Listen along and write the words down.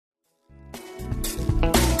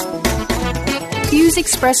views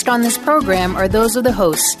expressed on this program are those of the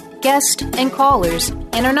hosts, guests, and callers,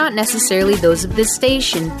 and are not necessarily those of this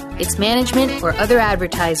station, its management, or other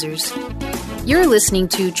advertisers. You're listening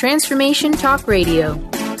to Transformation Talk Radio.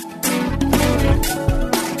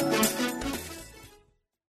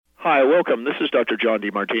 Hi, welcome. This is Dr. John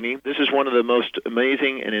DeMartini. This is one of the most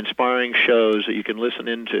amazing and inspiring shows that you can listen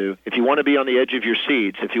into. If you want to be on the edge of your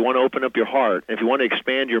seats, if you want to open up your heart, if you want to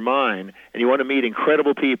expand your mind, and you want to meet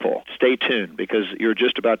incredible people, stay tuned because you're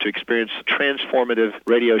just about to experience a transformative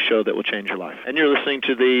radio show that will change your life. And you're listening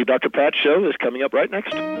to the Dr. Pat Show that's coming up right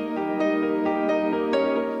next.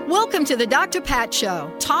 Welcome to the Dr. Pat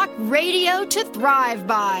Show. Talk radio to thrive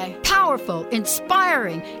by. Powerful,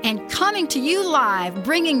 inspiring, and coming to you live,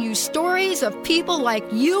 bringing you stories of people like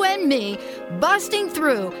you and me, busting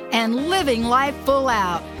through and living life full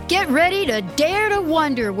out. Get ready to dare to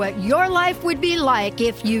wonder what your life would be like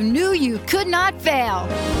if you knew you could not fail.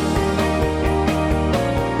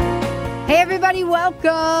 Hey everybody,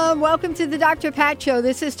 welcome. Welcome to the Dr. Pat Show.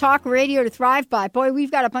 This is Talk Radio to Thrive By. Boy, we've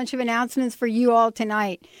got a bunch of announcements for you all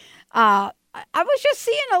tonight. I was just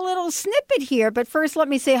seeing a little snippet here, but first let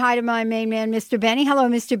me say hi to my main man, Mr. Benny. Hello,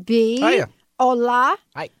 Mr. B. Hiya. Hola.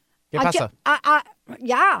 Hi. ¿Qué pasa?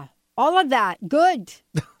 Yeah, all of that. Good.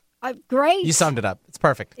 Great. You summed it up. It's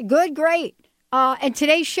perfect. Good, great. And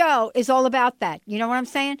today's show is all about that. You know what I'm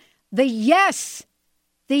saying? The yes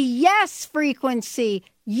frequency.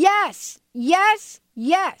 Yes, yes,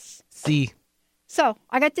 yes. See. So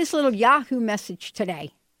I got this little Yahoo message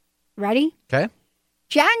today. Ready? Okay.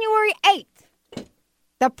 January 8th,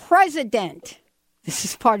 the president, this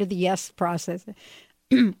is part of the yes process,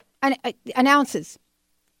 announces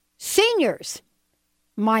seniors,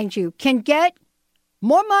 mind you, can get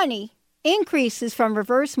more money increases from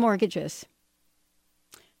reverse mortgages.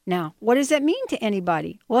 Now, what does that mean to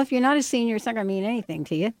anybody? Well, if you're not a senior, it's not going to mean anything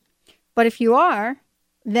to you. But if you are,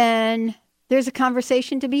 then there's a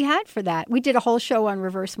conversation to be had for that. We did a whole show on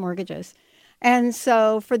reverse mortgages. And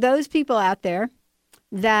so for those people out there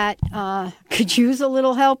that could use a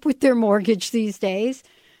little help with their mortgage these days,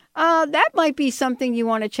 that might be something you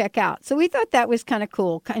want to check out. So we thought that was kind of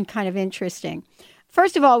cool and kind of interesting.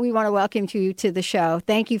 First of all, we want to welcome you to the show.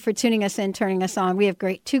 Thank you for tuning us in, turning us on. We have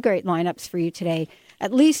two great lineups for you today,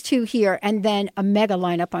 at least two here, and then a mega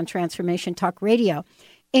lineup on Transformation Talk Radio,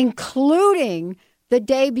 including the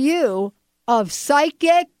debut of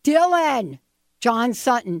Psychic Dylan, John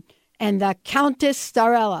Sutton, and the Countess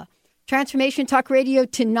Starella. Transformation Talk Radio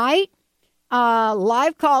tonight,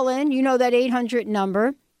 live call-in, you know that 800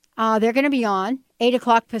 number. They're going to be on 8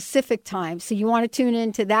 o'clock Pacific time, so you want to tune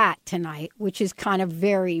into that tonight, which is kind of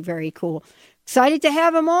very, very cool. Excited to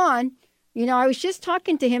have him on. You know, I was just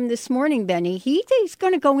talking to him this morning, Benny. He's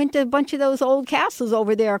going to go into a bunch of those old castles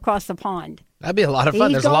over there across the pond. That'd be a lot of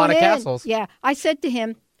fun. There's a lot of castles. Yeah, I said to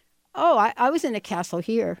him, I was in a castle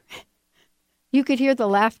here. You could hear the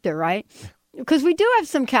laughter, right? Because we do have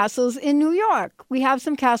some castles in New York. We have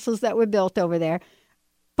some castles that were built over there.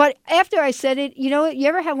 But after I said it, you know, you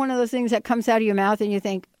ever have one of those things that comes out of your mouth and you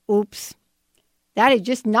think, oops, that is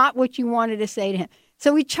just not what you wanted to say to him.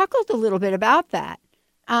 So we chuckled a little bit about that.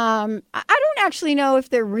 I don't actually know if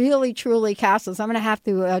they're really, truly castles. I'm going to have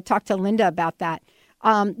to talk to Linda about that.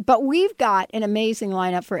 But we've got an amazing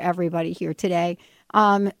lineup for everybody here today.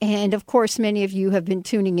 And, of course, many of you have been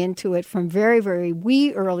tuning into it from very, very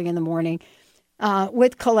wee early in the morning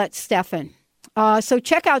with Colette Steffen. So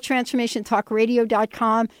check out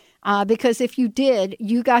transformationtalkradio.com because if you did,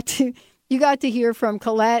 you got to hear from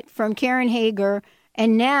Colette, from Karen Hager,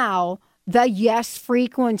 and now the yes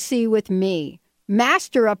frequency with me.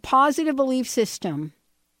 Master a positive belief system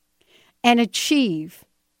and achieve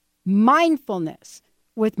mindfulness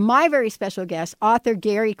with my very special guest, author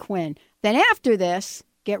Gary Quinn. Then after this,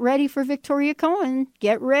 get ready for Victoria Cohen.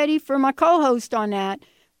 Get ready for my co-host on that.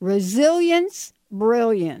 Resilience,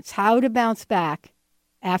 brilliance, how to bounce back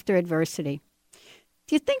after adversity.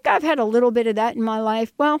 Do you think I've had a little bit of that in my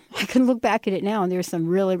life? Well, I can look back at it now, and there's some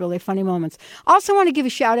really, really funny moments. I also want to give a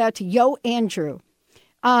shout-out to Yo Andrew.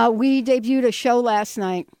 We debuted a show last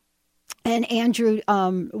night, and Andrew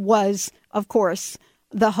was, of course,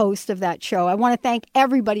 the host of that show. I want to thank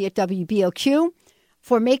everybody at WBLQ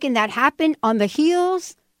for making that happen on the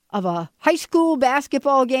heels of a high school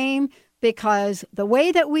basketball game, because the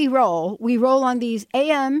way that we roll on these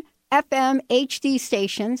AM, FM, HD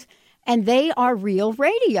stations, and they are real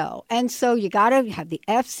radio. And so you got to have the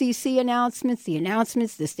FCC announcements,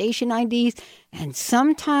 the station IDs, and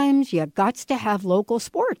sometimes you got to have local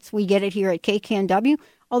sports. We get it here at KKNW,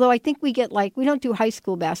 although I think we get we don't do high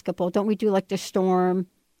school basketball. Don't we do the Storm?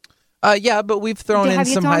 Yeah, but we've thrown in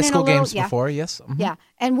some high school games before, yes. Mm-hmm. Yeah,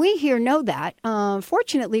 and we here know that.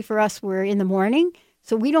 Fortunately for us, we're in the morning,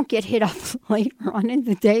 so we don't get hit up later on in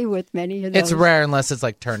the day with many of those. It's rare unless it's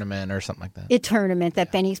like tournament or something like that. A tournament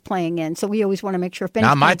that Benny's playing in, so we always want to make sure if Benny's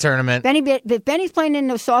Not my tournament. If Benny's playing in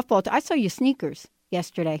those softball, I saw your sneakers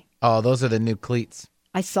yesterday. Oh, those are the new cleats.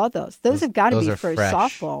 I saw those. Those have got to be for fresh.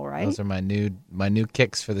 Softball, right? Those are my new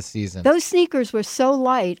kicks for the season. Those sneakers were so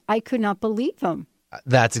light, I could not believe them.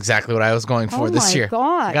 That's exactly what I was going for this year. Oh,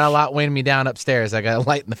 my gosh. I got a lot weighing me down upstairs. I got to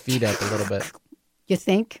lighten the feet up a little bit. You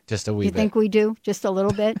think? Just a wee bit. You think we do? Just a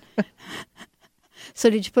little bit? So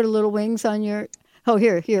did you put a little wings on your... Oh,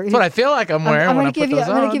 here. That's what I feel like I'm wearing when I put those on.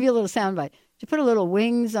 I'm going to give you a little soundbite. Did you put a little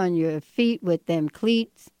wings on your feet with them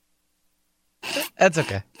cleats? That's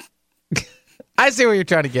okay. I see what you're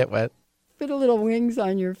trying to get with. Put a little wings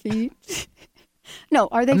on your feet. No,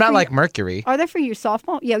 are they? I'm not like Mercury. Are they for your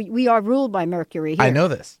softball? Yeah, we are ruled by Mercury here. I know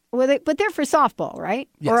this. Well, but they're for softball, right?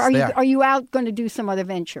 Yes, or they are. Are you out going to do some other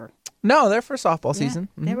venture? No, they're for softball season.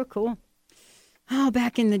 Mm-hmm. They were cool. Oh,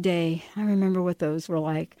 back in the day, I remember what those were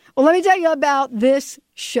like. Well, let me tell you about this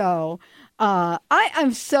show. I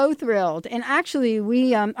am so thrilled, and actually,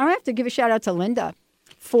 I have to give a shout out to Linda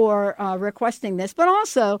for requesting this, but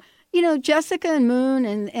also, Jessica and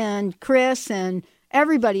Moon and Chris and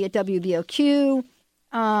everybody at WBOQ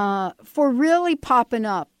for really popping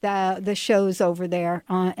up the shows over there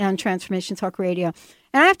on Transformation Talk Radio.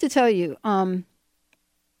 And I have to tell you,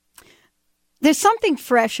 there's something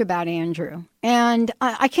fresh about Andrew. And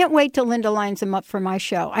I can't wait till Linda lines him up for my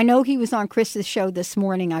show. I know he was on Chris's show this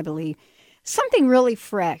morning, I believe. Something really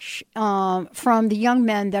fresh from the young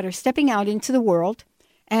men that are stepping out into the world.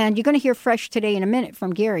 And you're going to hear fresh today in a minute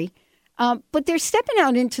from Gary. But they're stepping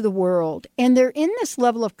out into the world, and they're in this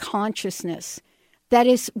level of consciousness that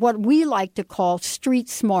is what we like to call street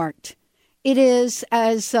smart. It is,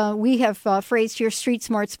 as we have phrased here, street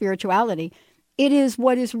smart spirituality. It is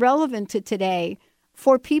what is relevant to today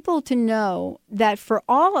for people to know that for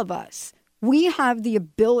all of us, we have the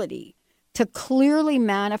ability to clearly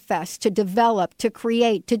manifest, to develop, to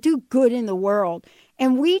create, to do good in the world.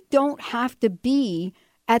 And we don't have to be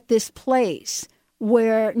at this place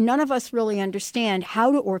where none of us really understand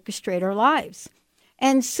how to orchestrate our lives.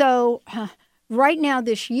 And so right now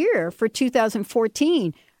this year for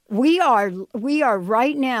 2014, we are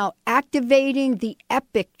right now activating the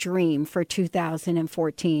epic dream for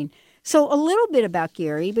 2014. So a little bit about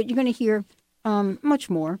Gary, but you're going to hear much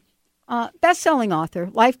more. Best-selling author,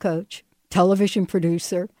 life coach, television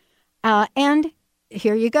producer, and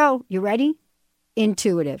here you go. You ready?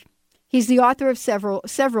 Intuitive. He's the author of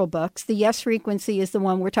several books. The Yes Frequency is the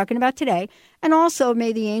one we're talking about today. And also,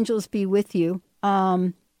 May the Angels Be With You.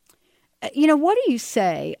 What do you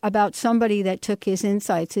say about somebody that took his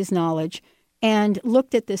insights, his knowledge, and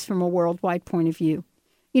looked at this from a worldwide point of view?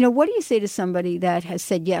 What do you say to somebody that has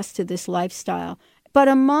said yes to this lifestyle? But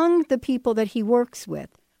among the people that he works with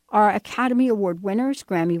are Academy Award winners,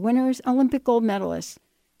 Grammy winners, Olympic gold medalists.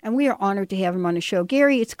 And we are honored to have him on the show.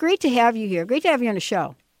 Gary, it's great to have you here. Great to have you on the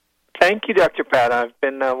show. Thank you, Dr. Pat. I've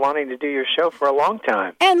been wanting to do your show for a long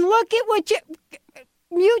time. And look at what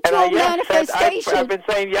mutual manifestation. I've been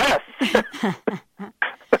saying yes.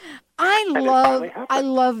 I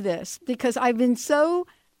love this because I've been so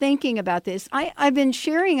thinking about this. I've been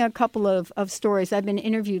sharing a couple of stories. I've been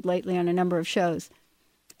interviewed lately on a number of shows.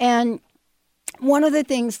 And one of the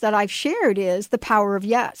things that I've shared is the power of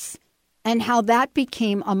yes. And how that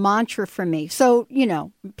became a mantra for me. So,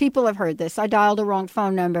 people have heard this. I dialed a wrong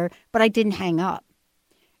phone number, but I didn't hang up.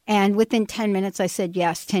 And within 10 minutes, I said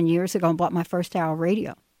yes 10 years ago and bought my first hour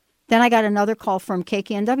radio. Then I got another call from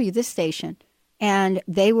KKNW, this station. And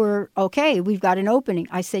they were, okay, we've got an opening.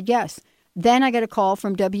 I said yes. Then I got a call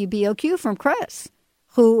from WBOQ from Chris,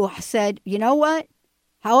 who said, you know what?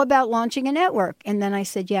 How about launching a network? And then I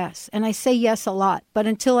said yes. And I say yes a lot. But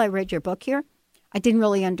until I read your book here, I didn't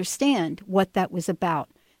really understand what that was about.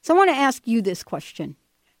 So I want to ask you this question.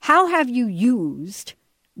 How have you used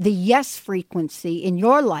the yes frequency in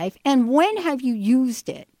your life, and when have you used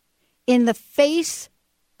it in the face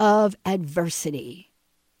of adversity?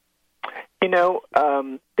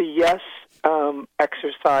 The yes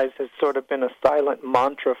exercise has sort of been a silent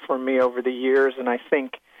mantra for me over the years, and I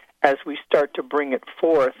think as we start to bring it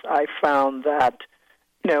forth, I found that,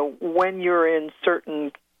 when you're in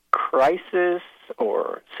certain crisis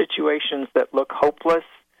or situations that look hopeless,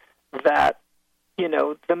 that,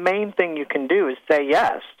 the main thing you can do is say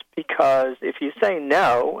yes, because if you say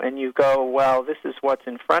no and you go, well, this is what's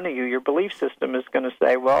in front of you, your belief system is going to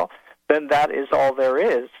say, well, then that is all there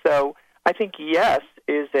is. So I think yes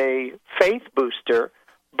is a faith booster,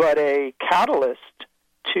 but a catalyst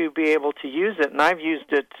to be able to use it, and I've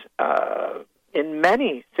used it in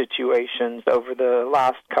many situations over the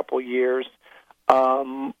last couple years.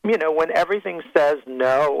 When everything says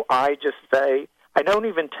no, I just say, I don't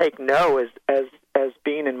even take no as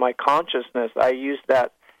being in my consciousness. I use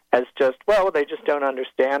that as just, well, they just don't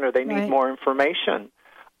understand or they need more information.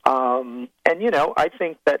 I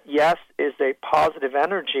think that yes is a positive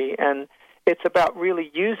energy, and it's about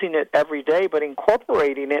really using it every day, but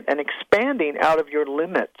incorporating it and expanding out of your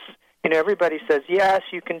limits. Everybody says, yes,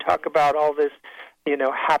 you can talk about all this,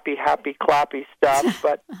 happy, clappy stuff,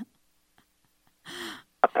 but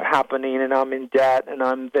happening, and I'm in debt, and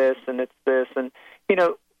I'm this, and it's this, and,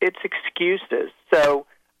 it's excuses. So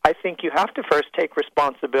I think you have to first take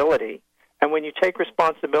responsibility, and when you take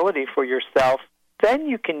responsibility for yourself, then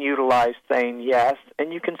you can utilize saying yes,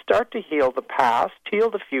 and you can start to heal the past, heal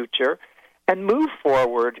the future, and move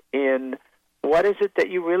forward in what is it that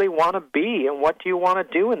you really want to be, and what do you want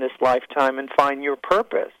to do in this lifetime, and find your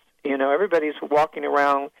purpose. Everybody's walking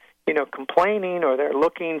around, complaining, or they're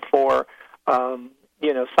looking for,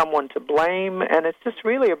 someone to blame, and it's just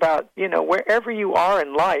really about, wherever you are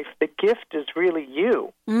in life, the gift is really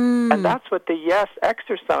you. And that's what the yes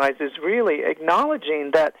exercise is, really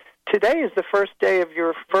acknowledging that today is the first day of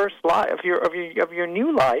your first life, of your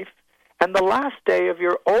new life, and the last day of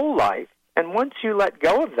your old life. And once you let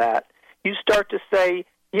go of that, you start to say,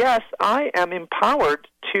 yes, I am empowered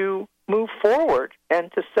to move forward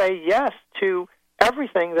and to say yes to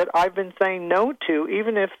everything that I've been saying no to,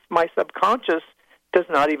 even if my subconscious does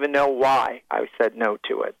not even know why I said no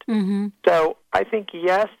to it. Mm-hmm. So I think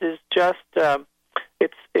yes is just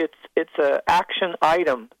it's an action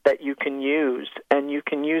item that you can use, and you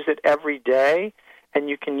can use it every day, and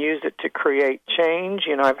you can use it to create change.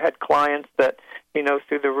 I've had clients that,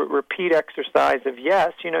 through the repeat exercise of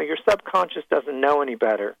yes, your subconscious doesn't know any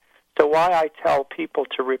better. So why I tell people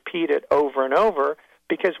to repeat it over and over,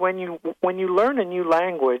 because when you learn a new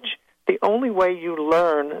language, the only way you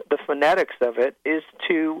learn the phonetics of it is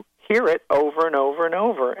to hear it over and over and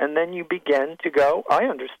over, and then you begin to go, I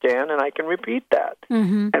understand, and I can repeat that.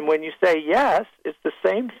 Mm-hmm. And when you say yes, it's the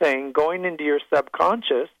same thing going into your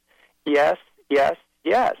subconscious, yes, yes,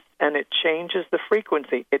 yes, and it changes the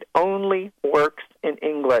frequency. It only works in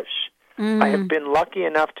English. I have been lucky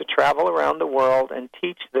enough to travel around the world and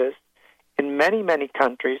teach this in many, many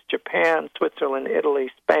countries, Japan, Switzerland,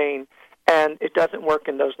 Italy, Spain, and it doesn't work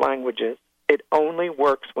in those languages. It only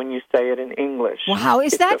works when you say it in English. Wow,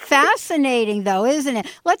 is that fascinating, though, isn't it?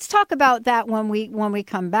 Let's talk about that when we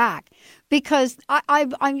come back, because I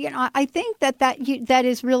think that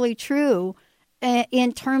is really true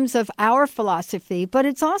in terms of our philosophy. But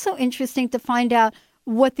it's also interesting to find out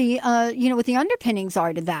what the what the underpinnings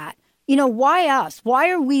are to that. Why us? Why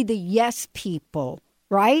are we the yes people?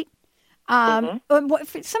 Right? For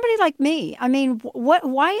somebody like me,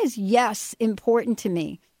 why is yes important to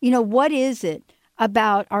me? What is it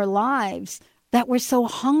about our lives that we're so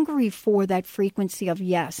hungry for that frequency of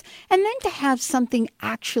yes? And then to have something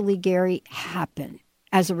actually, Gary, happen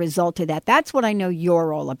as a result of that. That's what I know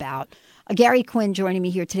you're all about. Gary Quinn joining me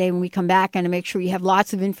here today. When we come back, and to make sure you have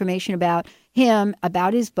lots of information about him,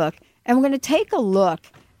 about his book. And we're going to take a look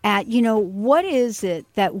at, what is it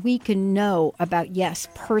that we can know about yes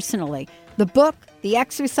personally. The book, the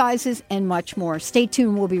exercises, and much more. Stay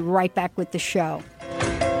tuned. We'll be right back with the show.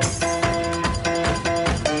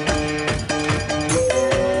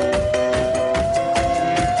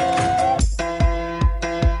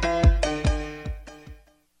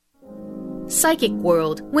 Psychic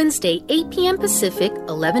World, Wednesday, 8 p.m. Pacific,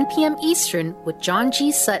 11 p.m. Eastern, with John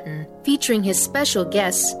G. Sutton, featuring his special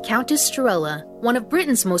guest, Countess Strella. One of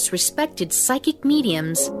Britain's most respected psychic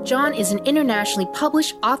mediums, John is an internationally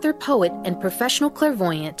published author, poet, and professional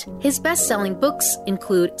clairvoyant. His best-selling books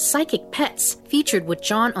include Psychic Pets, featured with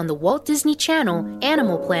John on the Walt Disney Channel,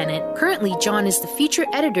 Animal Planet. Currently, John is the feature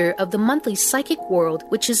editor of the monthly Psychic World,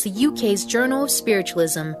 which is the UK's Journal of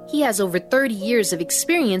Spiritualism. He has over 30 years of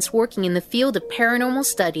experience working in the field of paranormal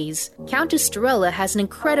studies. Countess Strella has an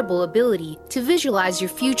incredible ability to visualize your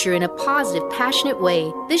future in a positive, passionate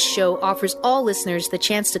way. This show offers all listeners the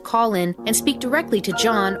chance to call in and speak directly to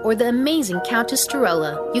John or the amazing Countess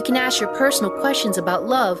Strella. You can ask your personal questions about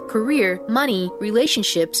love, career, money,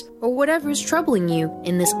 relationships, or whatever is troubling you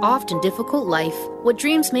in this often difficult life. What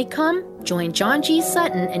dreams may come Join John G.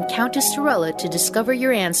 Sutton and Countess Torella to discover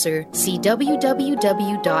your answer. See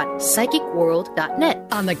www.psychicworld.net.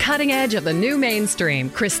 On the cutting edge of the new mainstream,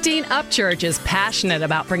 Christine Upchurch is passionate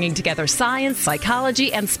about bringing together science,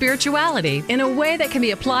 psychology, and spirituality in a way that can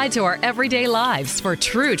be applied to our everyday lives for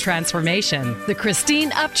true transformation. The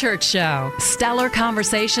Christine Upchurch Show. Stellar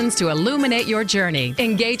conversations to illuminate your journey.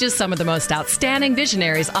 Engages some of the most outstanding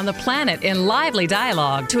visionaries on the planet in lively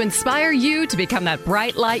dialogue to inspire you to become that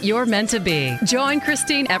bright light you're meant to be. Join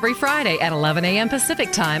Christine every Friday at 11 a.m.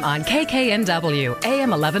 Pacific Time on KKNW, AM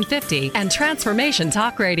 1150, and Transformation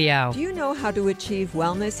Talk Radio. Do you know how to achieve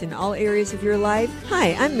wellness in all areas of your life?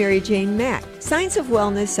 Hi, I'm Mary Jane Mack. Signs of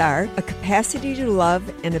wellness are a capacity to love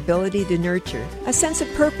and ability to nurture, a sense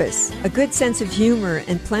of purpose, a good sense of humor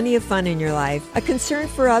and plenty of fun in your life, a concern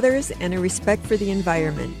for others and a respect for the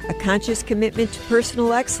environment, a conscious commitment to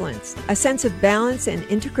personal excellence, a sense of balance and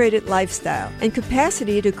integrated lifestyle, and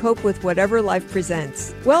capacity to cope with whatever life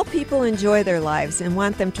presents. Well, people enjoy their lives and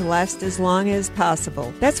want them to last as long as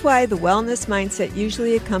possible. That's why the wellness mindset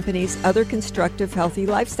usually accompanies other constructive, healthy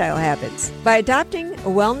lifestyle habits. By adopting a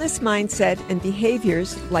wellness mindset and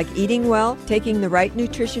behaviors like eating well, taking the right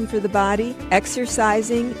nutrition for the body,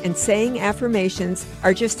 exercising, and saying affirmations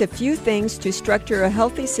are just a few things to structure a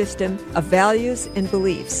healthy system of values and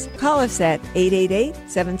beliefs. Call us at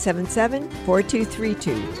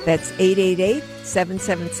 888-777-4232. That's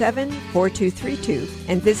 888-777-4232.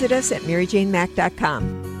 And visit us at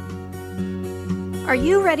maryjanemack.com. Are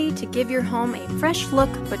you ready to give your home a fresh look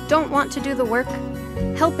but don't want to do the work?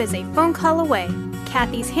 Help is a phone call away.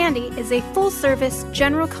 Kathy's Handy is a full-service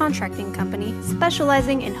general contracting company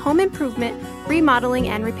specializing in home improvement, remodeling,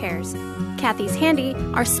 and repairs. Kathy's Handy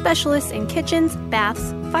are specialists in kitchens,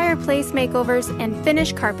 baths, fireplace makeovers, and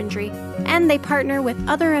finish carpentry, and they partner with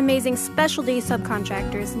other amazing specialty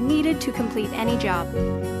subcontractors needed to complete any job.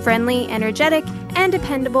 Friendly, energetic, and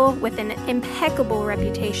dependable with an impeccable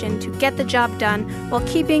reputation to get the job done while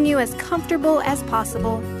keeping you as comfortable as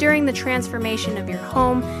possible during the transformation of your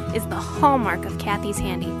home is the hallmark of Kathy's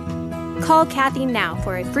Handy. Call Kathy now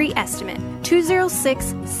for a free estimate.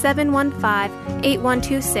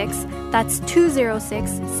 206-715-8126. That's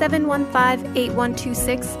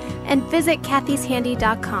 206-715-8126. And visit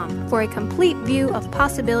kathyshandy.com for a complete view of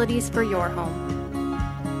possibilities for your home.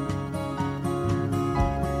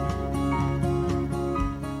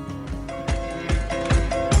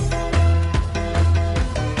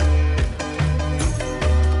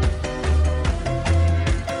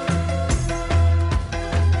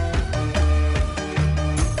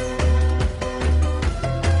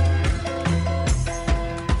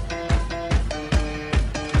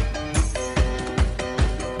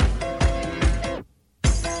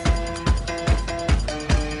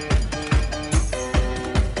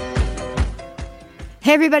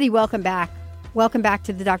 Hey, everybody, welcome back. Welcome back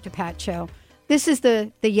to the Dr. Pat Show. This is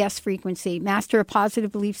the Yes Frequency, Master a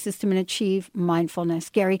Positive Belief System and Achieve Mindfulness.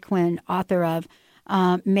 Gary Quinn, author of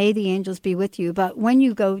May the Angels Be With You. But when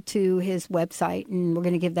you go to his website, and we're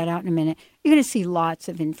going to give that out in a minute, you're going to see lots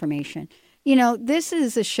of information. You know, this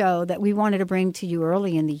is a show that we wanted to bring to you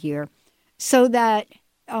early in the year so that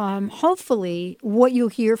hopefully what you'll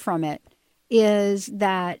hear from it is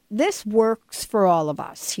that this works for all of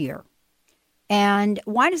us here. And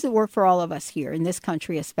why does it work for all of us here, in this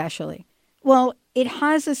country especially? Well, it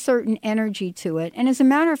has a certain energy to it. And as a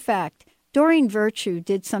matter of fact, Doreen Virtue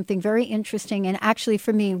did something very interesting, and actually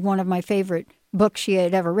for me, one of my favorite books she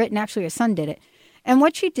had ever written. Actually, her son did it. And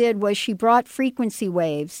what she did was she brought frequency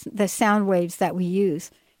waves, the sound waves that we use,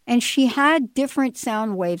 and she had different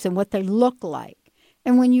sound waves and what they look like.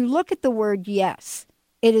 And when you look at the word yes,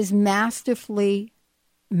 it is masterfully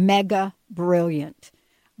mega brilliant.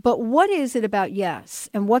 But what is it about yes,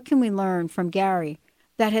 and what can we learn from Gary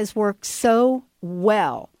that has worked so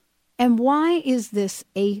well? And why is this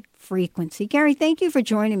a frequency? Gary, thank you for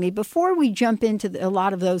joining me. Before we jump into a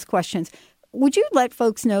lot of those questions, would you let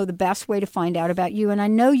folks know the best way to find out about you? And I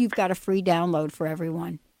know you've got a free download for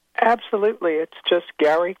everyone. Absolutely. It's just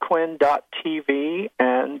GaryQuinn.tv,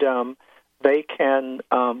 and they can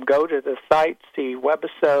go to the site, see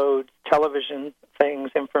webisodes, television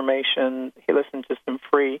things, information. He listens to some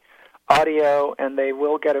free audio, and they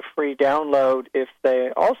will get a free download if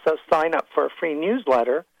they also sign up for a free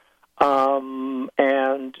newsletter.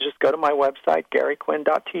 And just go to my website,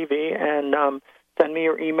 GaryQuinn.tv, and send me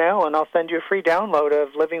your email, and I'll send you a free download of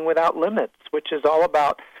Living Without Limits, which is all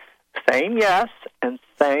about saying yes and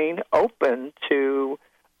staying open to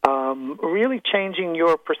really changing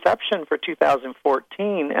your perception for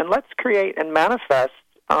 2014. And let's create and manifest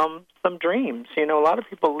some dreams. You know, a lot of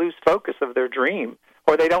people lose focus of their dream,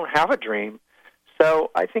 or they don't have a dream.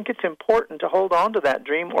 so I think it's important to hold on to that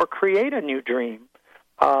dream or create a new dream.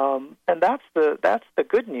 And that's the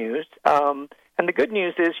good news. And the good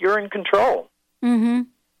news is you're in control. Mm-hmm.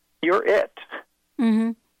 You're it.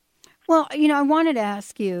 Mm-hmm. Well, I wanted to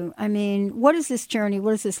ask you, what is this journey,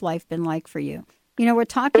 what has this life been like for you? We're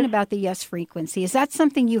talking about the yes frequency. Is that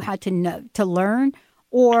something you had to learn?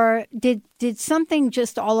 Or did something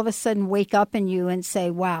just all of a sudden wake up in you and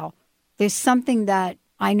say, wow, there's something that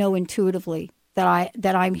I know intuitively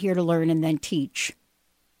that I'm here to learn and then teach?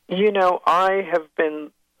 I have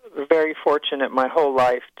been very fortunate my whole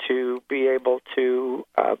life to be able to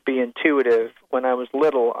be intuitive. When I was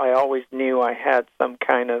little, I always knew I had some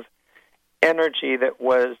kind of energy that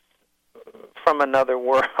was from another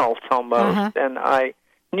world almost, and I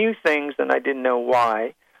knew things and I didn't know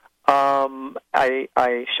why.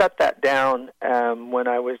 I shut that down when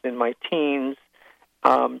I was in my teens,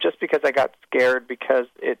 just because I got scared because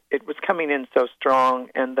it was coming in so strong,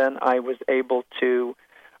 and then I was able to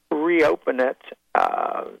reopen it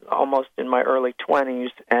almost in my early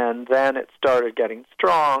 20s, and then it started getting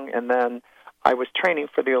strong, and then I was training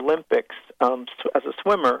for the Olympics as a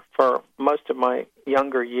swimmer for most of my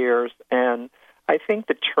younger years, and I think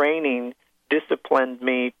the training disciplined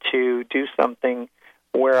me to do something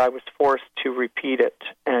where I was forced to repeat it.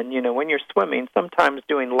 And, when you're swimming, sometimes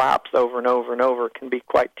doing laps over and over and over can be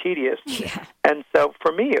quite tedious. Yeah. And so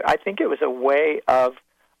for me, I think it was a way of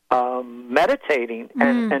meditating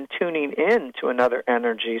and tuning in to another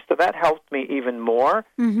energy. So that helped me even more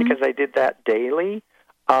because I did that daily.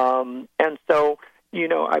 And so,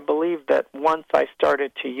 I believe that once I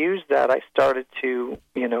started to use that, I started to,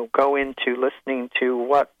 go into listening to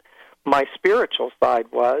what my spiritual side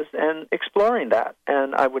was and exploring that.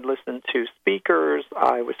 And I would listen to speakers.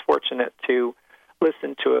 I was fortunate to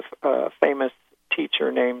listen to a famous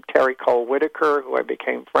teacher named Terry Cole Whitaker, who I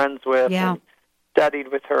became friends with. Yeah. And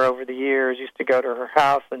studied with her over the years, used to go to her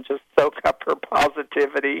house and just soak up her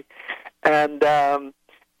positivity and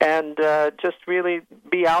just really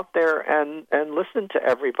be out there and listen to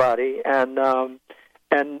everybody. And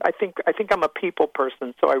I think I'm a people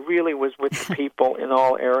person, so I really was with people in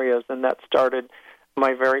all areas, and that started.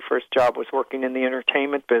 My very first job was working in the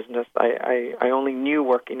entertainment business. I only knew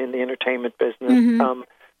working in the entertainment business.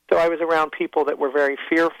 So I was around people that were very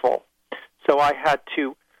fearful. So I had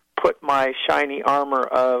to put my shiny armor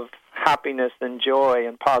of happiness and joy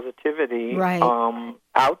and positivity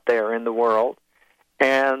out there in the world.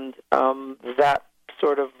 And that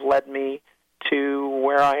sort of led me to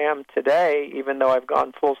where I am today, even though I've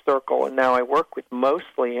gone full circle, and now I work with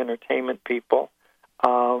mostly entertainment people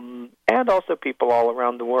and also people all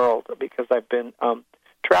around the world because I've been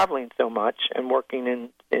traveling so much and working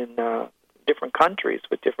in different countries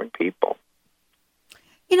with different people.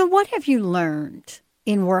 What have you learned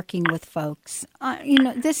in working with folks?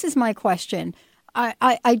 This is my question.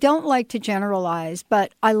 I don't like to generalize,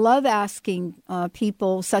 but I love asking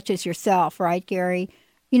people such as yourself, right, Gary?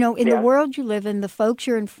 In the world you live in, the folks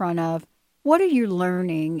you're in front of, what are you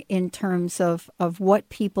learning in terms of what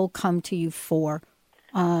people come to you for?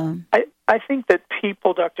 I think that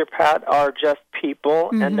people, Dr. Pat, are just people,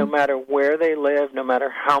 and no matter where they live, no matter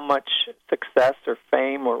how much success or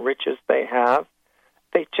fame or riches they have,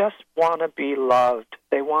 they just want to be loved.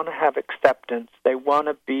 They want to have acceptance. They want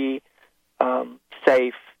to be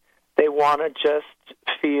safe. They want to just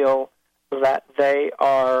feel that they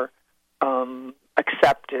are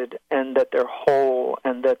accepted and that they're whole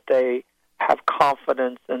and that they have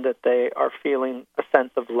confidence and that they are feeling a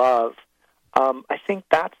sense of love. I think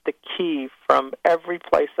that's the key from every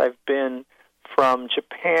place I've been, from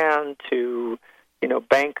Japan to,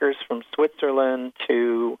 bankers from Switzerland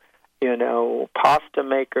to, pasta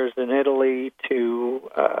makers in Italy to,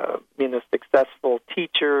 successful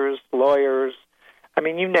teachers, lawyers. I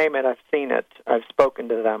mean, you name it, I've seen it. I've spoken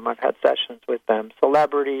to them. I've had sessions with them.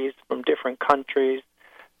 Celebrities from different countries.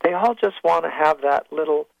 They all just want to have that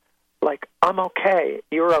little, I'm okay,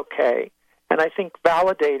 you're okay. And I think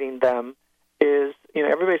validating them is,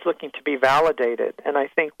 everybody's looking to be validated. And I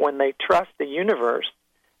think when they trust the universe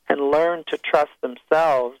and learn to trust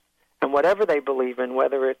themselves and whatever they believe in,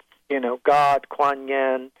 whether it's, God, Kuan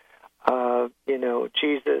Yin,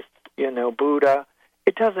 Jesus, Buddha,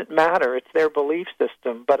 it doesn't matter. It's their belief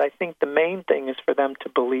system. But I think the main thing is for them to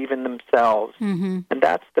believe in themselves. And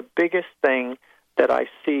that's the biggest thing that I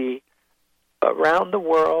see around the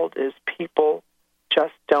world is people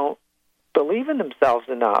just don't believe in themselves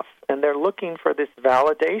enough. And they're looking for this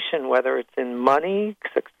validation, whether it's in money,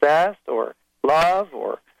 success, or love,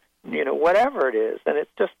 or, whatever it is. And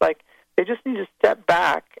it's just like they just need to step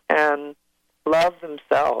back and love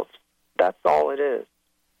themselves. That's all it is.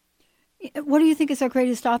 What do you think is our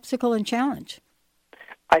greatest obstacle and challenge?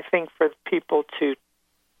 I think for people to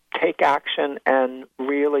take action and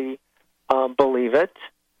really believe it.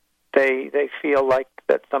 They feel like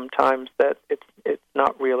that sometimes that it's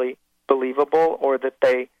not really believable, or that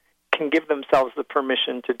they can give themselves the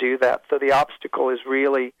permission to do that. So the obstacle is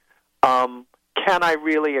really, can I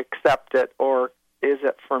really accept it, or is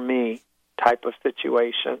it for me type of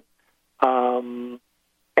situation.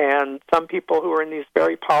 And some people who are in these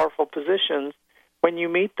very powerful positions, when you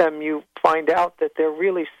meet them, you find out that they're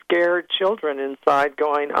really scared children inside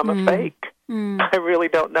going, I'm a fake. I really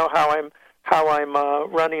don't know how I'm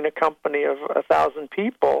running a company of 1,000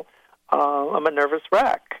 people. I'm a nervous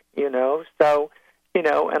wreck, So,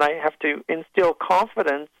 and I have to instill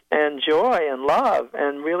confidence and joy and love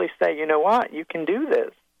and really say, you know what, you can do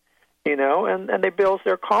this, and they build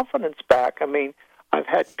their confidence back. I mean, I've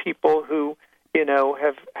had people who,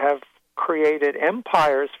 have created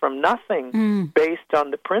empires from nothing based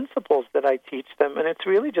on the principles that I teach them, and it's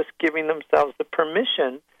really just giving themselves the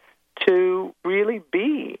permission to really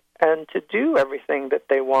be and to do everything that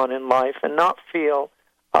they want in life and not feel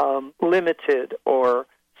limited or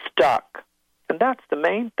stuck. And that's the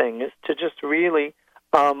main thing, is to just really,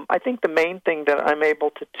 I think the main thing that I'm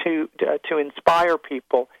able to inspire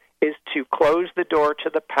people is to close the door to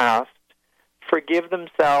the past, forgive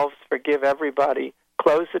themselves, forgive everybody,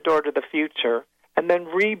 close the door to the future, and then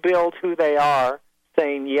rebuild who they are,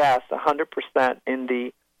 saying yes 100% in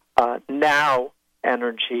the now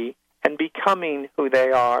energy, and becoming who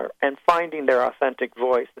they are, and finding their authentic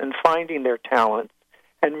voice, and finding their talents,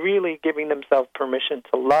 and really giving themselves permission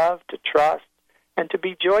to love, to trust, and to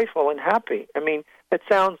be joyful and happy. I mean, it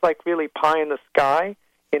sounds like really pie in the sky,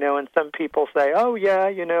 and some people say, oh, yeah,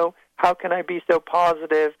 how can I be so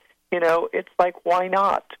positive? It's like, why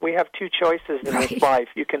not? We have two choices in this life.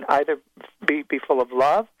 You can either be full of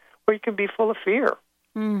love, or you can be full of fear.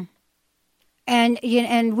 And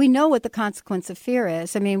we know what the consequence of fear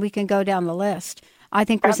is. I mean, we can go down the list. I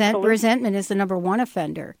think resentment is the number one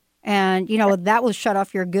offender. And, that will shut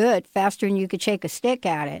off your good faster than you could shake a stick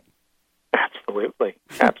at it.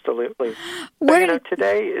 Absolutely.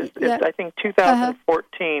 Today is, I think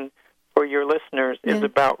 2014 for your listeners is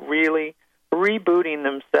about really rebooting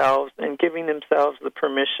themselves and giving themselves the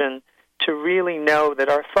permission to really know that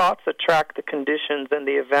our thoughts attract the conditions and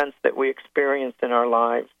the events that we experience in our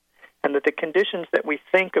lives, and that the conditions that we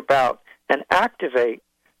think about and activate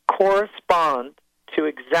correspond to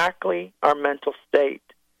exactly our mental state.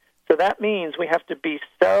 So that means we have to be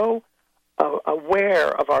so aware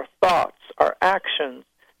of our thoughts, our actions,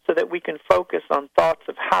 so that we can focus on thoughts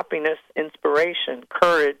of happiness, inspiration,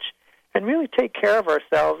 courage, and really take care of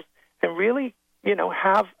ourselves and really,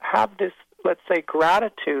 have this, let's say,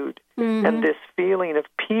 gratitude and this feeling of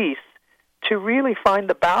peace to really find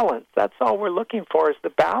the balance. That's all we're looking for, is the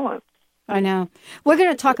balance. I know. We're going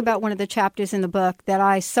to talk about one of the chapters in the book that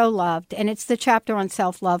I so loved, and it's the chapter on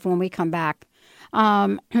self-love when we come back.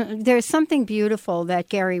 There's something beautiful that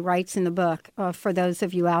Gary writes in the book, for those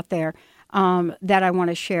of you out there, that I want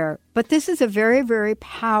to share. But this is a very, very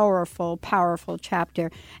powerful, powerful chapter.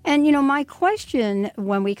 And, my question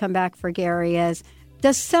when we come back for Gary is,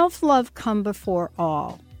 does self-love come before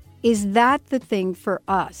all? Is that the thing for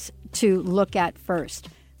us to look at first?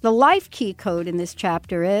 The life key code in this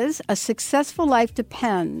chapter is, a successful life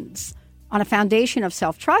depends on a foundation of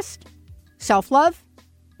self-trust, self-love,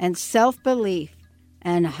 and self-belief.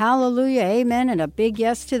 And hallelujah, amen, and a big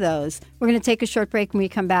yes to those. We're going to take a short break. When we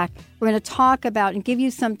come back, we're going to talk about and give you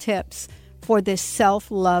some tips for this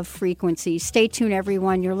self-love frequency. Stay tuned,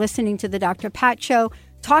 everyone. You're listening to The Dr. Pat Show,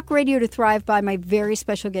 Talk Radio to Thrive by my very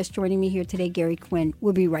special guest joining me here today, Gary Quinn.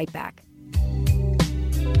 We'll be right back.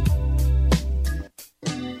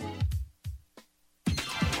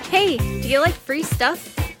 Hey, do you like free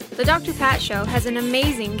stuff? The Dr. Pat Show has an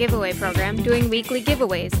amazing giveaway program doing weekly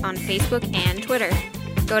giveaways on Facebook and Twitter.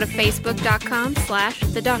 Go to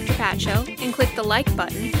facebook.com/The Dr. Pat Show and click the like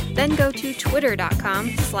button. Then go to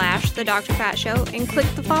twitter.com/The Dr. Pat Show and click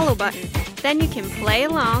the follow button. Then you can play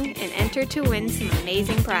along and enter to win some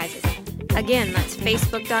amazing prizes. Again, that's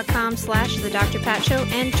facebook.com/The Dr. Pat Show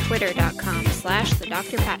and twitter.com/The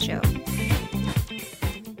Dr. Pat Show.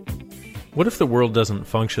 What if the world doesn't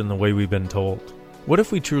function the way we've been told? What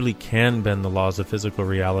if we truly can bend the laws of physical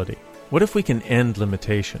reality? What if we can end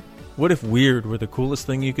limitation? What if weird were the coolest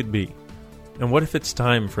thing you could be? And what if it's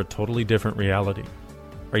time for a totally different reality?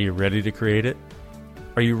 Are you ready to create it?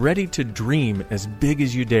 Are you ready to dream as big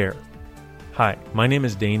as you dare? Hi, my name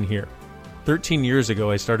is Dane here. 13 years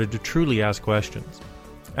ago, I started to truly ask questions.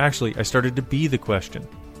 Actually, I started to be the question,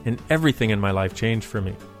 and everything in my life changed for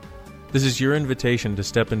me. This is your invitation to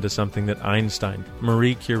step into something that Einstein,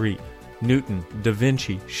 Marie Curie, Newton, Da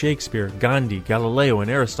Vinci, Shakespeare, Gandhi, Galileo,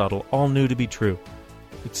 and Aristotle all knew to be true.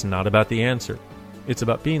 It's not about the answer. It's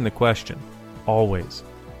about being the question. Always.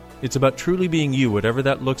 It's about truly being you, whatever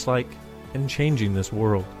that looks like, and changing this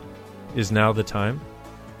world. Is now the time?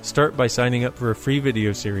 Start by signing up for a free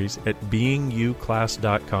video series at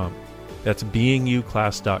beingyouclass.com. That's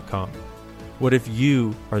beingyouclass.com. What if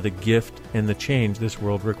you are the gift and the change this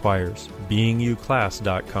world requires?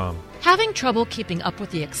 beingyouclass.com. Having trouble keeping up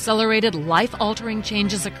with the accelerated, life-altering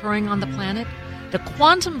changes occurring on the planet? The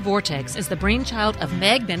quantum vortex is the brainchild of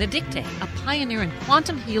Meg Benedicte, a pioneer in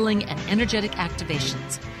quantum healing and energetic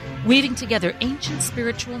activations. Weaving together ancient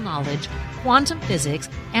spiritual knowledge, quantum physics,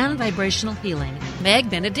 and vibrational healing,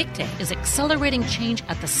 Meg Benedicte is accelerating change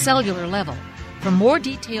at the cellular level. For more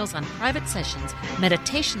details on private sessions,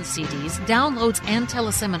 meditation CDs, downloads, and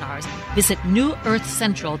teleseminars, visit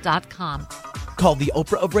newearthcentral.com. Called the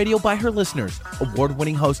Oprah of radio by her listeners,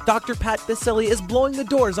 award-winning host Dr. Pat Baccili is blowing the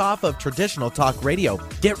doors off of traditional talk radio.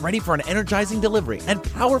 Get ready for an energizing delivery and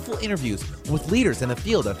powerful interviews with leaders in the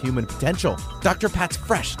field of human potential. Dr. Pat's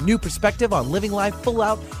fresh, new perspective on living life full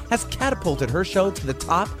out has catapulted her show to the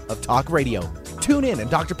top of talk radio. Tune in and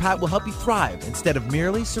Dr. Pat will help you thrive instead of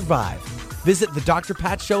merely survive. Visit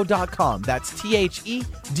thedrpatshow.com. That's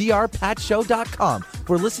THEDRPatShow.com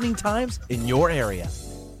for listening times in your area.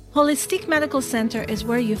 Holistic Medical Center is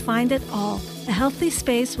where you find it all. A healthy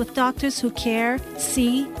space with doctors who care,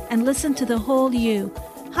 see, and listen to the whole you.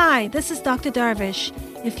 Hi, this is Dr. Darvish.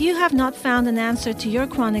 If you have not found an answer to your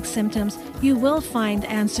chronic symptoms, you will find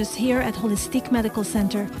answers here at Holistic Medical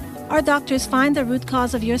Center. Our doctors find the root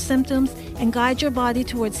cause of your symptoms and guide your body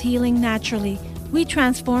towards healing naturally. We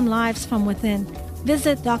transform lives from within.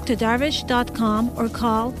 Visit drdarvish.com or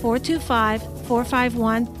call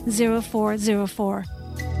 425-451-0404.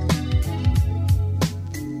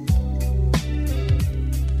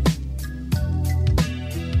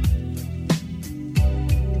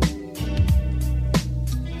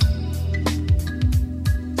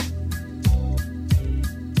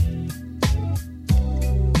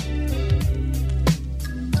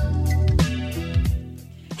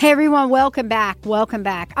 Hey everyone, welcome back. Welcome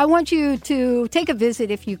back. I want you to take a visit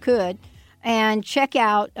if you could and check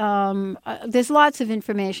out, there's lots of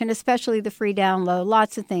information, especially the free download,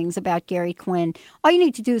 lots of things about Gary Quinn. All you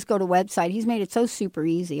need to do is go to the website. He's made it so super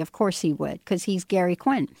easy. Of course he would, because he's Gary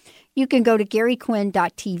Quinn. You can go to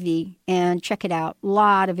garyquinn.tv and check it out. A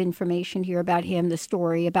lot of information here about him, the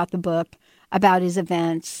story, about the book, about his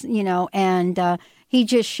events, and he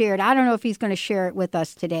just shared. I don't know if he's going to share it with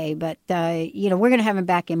us today, but, we're going to have him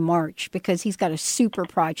back in March because he's got a super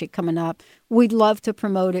project coming up. We'd love to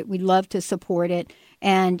promote it. We'd love to support it.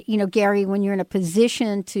 And, Gary, when you're in a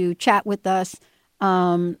position to chat with us,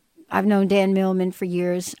 I've known Dan Millman for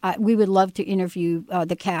years. We would love to interview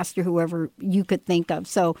the cast or whoever you could think of.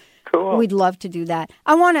 So cool. We'd love to do that.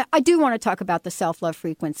 I do want to talk about the self-love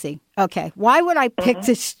frequency. Okay. Why would I pick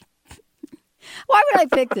this? Why would I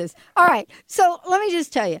pick this? All right. So let me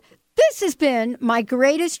just tell you, this has been my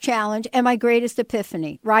greatest challenge and my greatest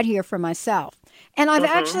epiphany right here for myself. And I've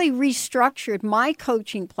actually restructured my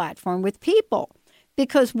coaching platform with people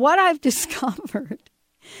because what I've discovered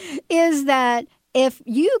is that if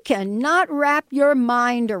you cannot wrap your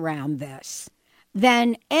mind around this,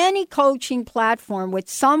 then any coaching platform with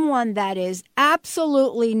someone that is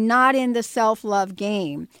absolutely not in the self-love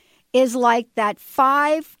game is like that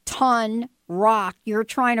 5-ton rock you're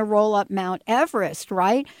trying to roll up Mount Everest,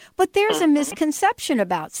 right? But there's a misconception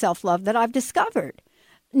about self-love that I've discovered.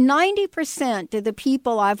 90% of the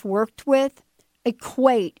people I've worked with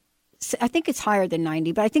equate, I think it's higher than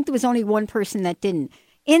 90, but I think there was only one person that didn't.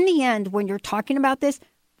 In the end, when you're talking about this,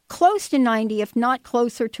 close to 90, if not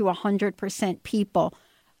closer to 100% people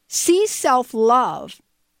see self-love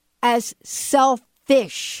as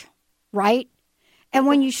selfish, right? And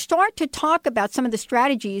when you start to talk about some of the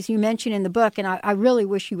strategies you mentioned in the book, and I really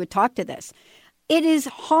wish you would talk to this, it is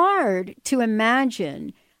hard to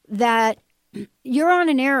imagine that you're on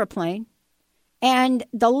an airplane and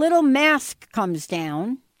the little mask comes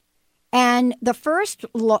down and the first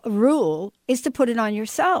rule is to put it on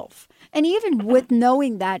yourself. And even with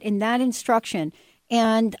knowing that in that instruction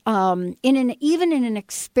and even in an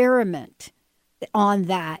experiment on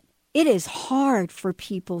that, it is hard for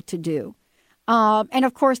people to do. And,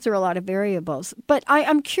 of course, there are a lot of variables. But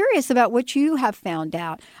I'm curious about what you have found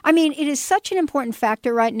out. I mean, it is such an important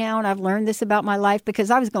factor right now, and I've learned this about my life because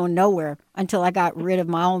I was going nowhere until I got rid of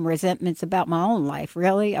my own resentments about my own life,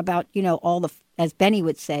 really, about, all the, as Benny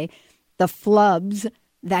would say, the flubs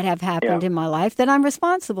that have happened in my life that I'm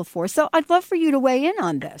responsible for. So I'd love for you to weigh in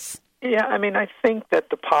on this. Yeah, I mean, I think that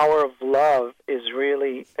the power of love is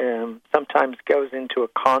really sometimes goes into a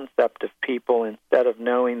concept of people instead of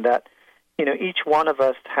knowing that, each one of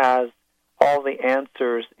us has all the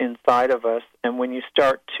answers inside of us. And when you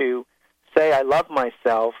start to say, I love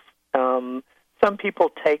myself, some people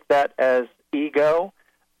take that as ego,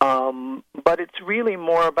 but it's really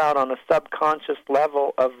more about on a subconscious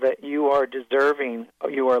level of that you are deserving,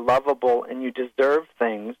 you are lovable, and you deserve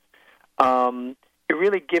things. You're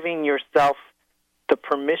really giving yourself the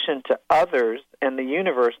permission to others and the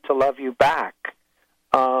universe to love you back.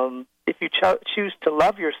 If you choose to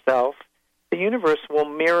love yourself, the universe will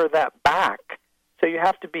mirror that back. So you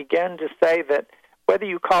have to begin to say that whether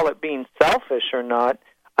you call it being selfish or not,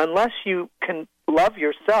 unless you can love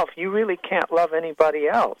yourself, you really can't love anybody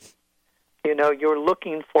else. You're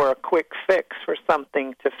looking for a quick fix for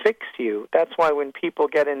something to fix you. That's why when people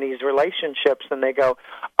get in these relationships and they go,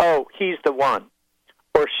 oh, he's the one,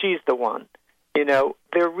 or she's the one,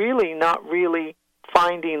 they're really not really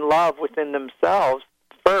finding love within themselves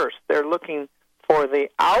first. They're looking for the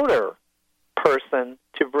outer person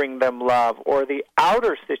to bring them love, or the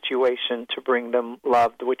outer situation to bring them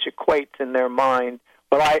love, which equates in their mind,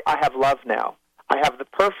 well, I have love now. I have the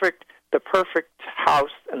perfect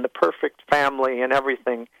house and the perfect family and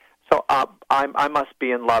everything, so I must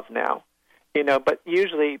be in love now. But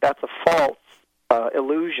usually that's a false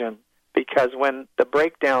illusion, because when the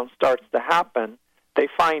breakdown starts to happen, they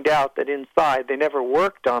find out that inside they never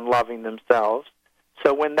worked on loving themselves.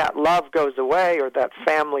 So when that love goes away or that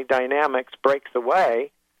family dynamics breaks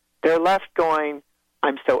away, they're left going,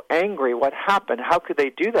 I'm so angry. What happened? How could they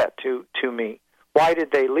do that to me? Why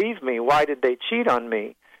did they leave me? Why did they cheat on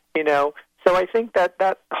me? So I think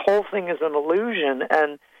that whole thing is an illusion,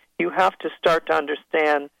 and you have to start to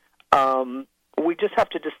understand we just have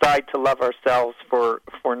to decide to love ourselves for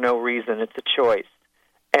no reason. It's a choice.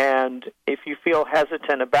 And if you feel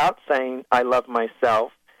hesitant about saying, I love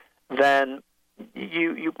myself, then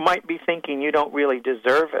you might be thinking you don't really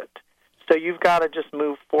deserve it. So you've got to just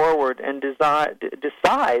move forward and decide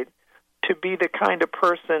to be the kind of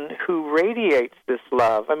person who radiates this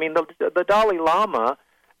love. I mean, the Dalai Lama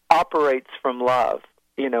operates from love.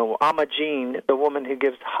 Amma Jean, the woman who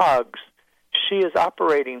gives hugs, she is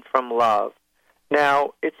operating from love.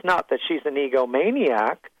 Now, it's not that she's an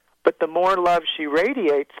egomaniac, but the more love she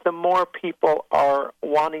radiates, the more people are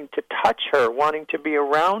wanting to touch her, wanting to be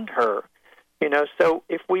around her. So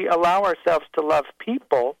if we allow ourselves to love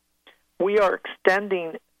people, we are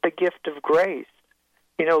extending the gift of grace.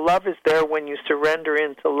 Love is there when you surrender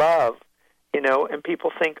into love, and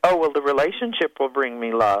people think, oh, well, the relationship will bring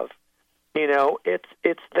me love.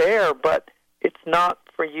 It's there, but it's not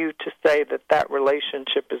for you to say that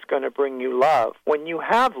relationship is going to bring you love. When you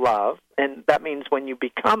have love, and that means when you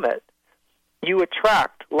become it, you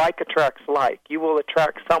attract, like attracts like. You will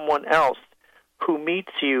attract someone else who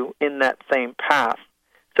meets you in that same path.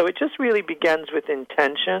 So it just really begins with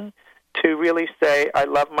intention to really say, I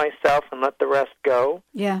love myself and let the rest go.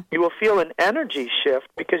 Yeah. You will feel an energy shift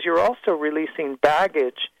because you're also releasing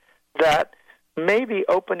baggage that may be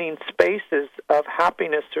opening spaces of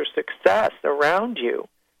happiness or success around you.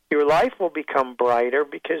 Your life will become brighter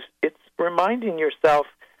because it's reminding yourself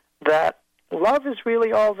that love is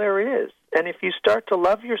really all there is. And if you start to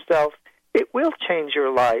love yourself, it will change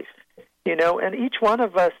your life. And each one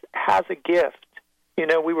of us has a gift.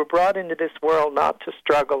 We were brought into this world not to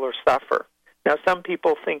struggle or suffer. Now, some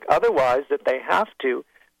people think otherwise, that they have to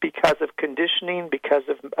because of conditioning, because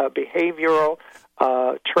of behavioral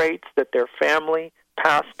traits that their family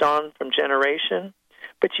passed on from generation.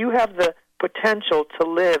 But you have the potential to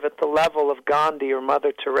live at the level of Gandhi or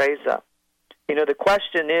Mother Teresa. The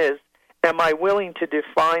question is, am I willing to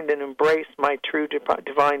define and embrace my true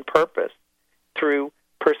divine purpose through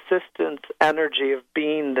persistence, energy of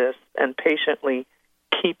being this, and patiently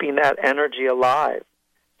keeping that energy alive?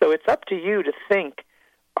 So it's up to you to think,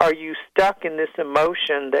 are you stuck in this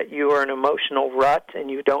emotion that you are an emotional rut and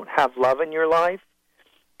you don't have love in your life?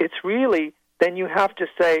 It's really, then you have to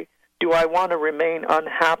say, do I want to remain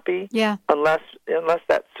unhappy unless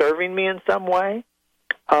that's serving me in some way?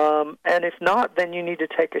 And if not, then you need to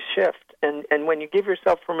take a shift. And when you give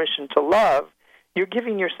yourself permission to love, you're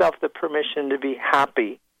giving yourself the permission to be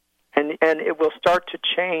happy. And it will start to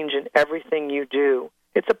change in everything you do.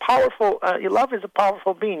 It's a powerful, love is a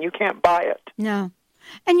powerful being. You can't buy it. No.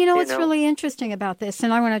 And what's really interesting about this,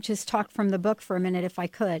 and I want to just talk from the book for a minute if I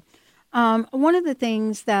could. One of the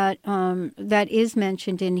things that is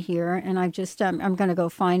mentioned in here, and I'm going to go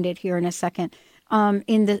find it here in a second,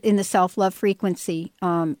 in the self-love frequency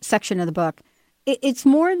section of the book, it's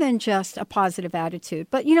more than just a positive attitude,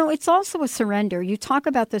 but, it's also a surrender. You talk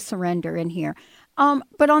about the surrender in here.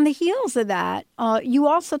 But on the heels of that, you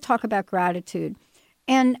also talk about gratitude.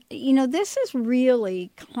 And, this is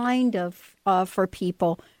really kind of for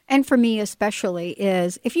people, and for me especially,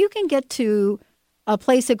 is if you can get to a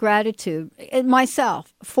place of gratitude,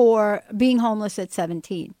 myself, for being homeless at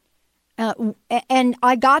 17. And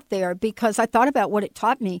I got there because I thought about what it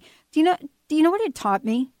taught me. Do you know what it taught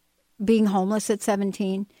me, being homeless at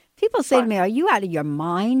 17? People say to me, are you out of your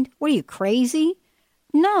mind? What, are you crazy?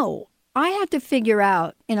 No, I had to figure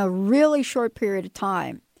out in a really short period of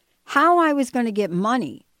time how I was going to get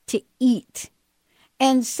money to eat.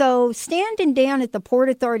 And so standing down at the Port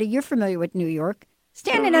Authority, you're familiar with New York,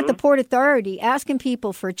 standing at the Port Authority, asking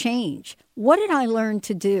people for change. What did I learn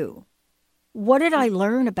to do? What did I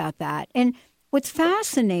learn about that? And what's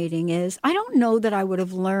fascinating is I don't know that I would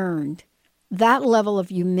have learned that level of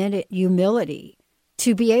humility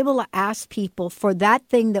to be able to ask people for that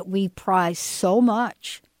thing that we prize so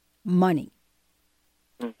much, money.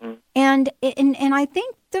 Mm-hmm. And I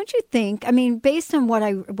think, don't you think, I mean, based on what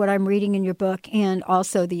I'm reading in your book and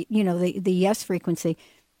also the yes frequency,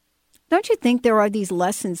 don't you think there are these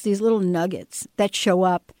lessons, these little nuggets that show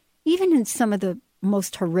up even in some of the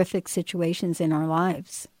most horrific situations in our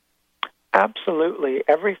lives? Absolutely.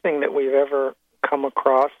 Everything that we've ever come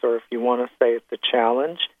across, or if you want to say it's a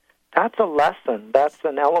challenge, that's a lesson. That's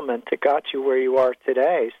an element that got you where you are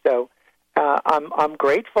today. So I'm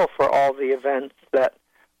grateful for all the events that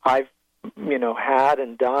I've had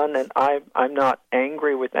and done, and I'm not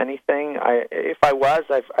angry with anything. If I was,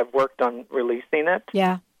 I've worked on releasing it.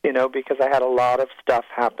 Yeah. Because I had a lot of stuff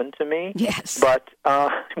happen to me. Yes. But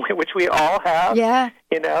which we all have. Yeah.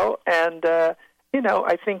 And I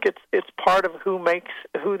think it's part of who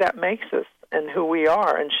that makes us and who we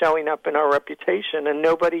are, and showing up in our reputation. And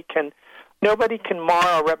nobody can mar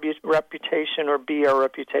our reputation or be our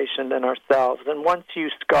reputation than ourselves. And once you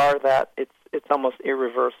scar that, it's almost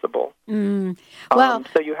irreversible. Well,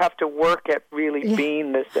 so you have to work at really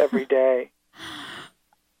being this every day.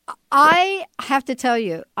 I have to tell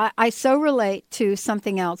you, I so relate to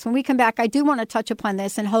something else. When we come back, I do want to touch upon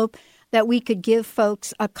this and hope that we could give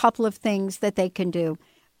folks a couple of things that they can do.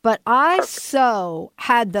 But I so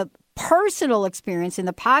had the personal experience in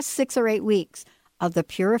the past 6 or 8 weeks of the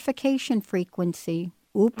purification frequency.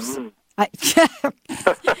 Oops.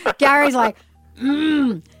 Gary's like,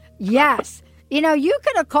 yes. You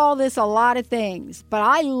could have called this a lot of things, but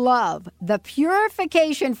I love the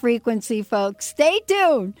purification frequency, folks. Stay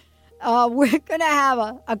tuned. We're going to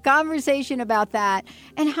have a conversation about that.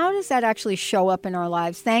 And how does that actually show up in our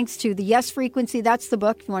lives? Thanks to the Yes Frequency. That's the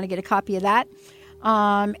book if you want to get a copy of that.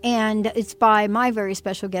 And it's by my very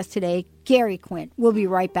special guest today, Gary Quinn. We'll be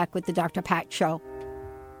right back with the Dr. Pat Show.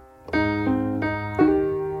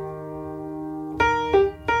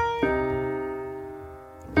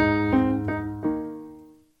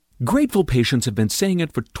 Grateful patients have been saying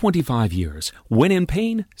it for 25 years. When in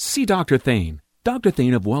pain, see Dr. Thane. Dr.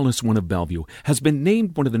 Thane of Wellness One of Bellevue has been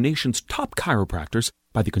named one of the nation's top chiropractors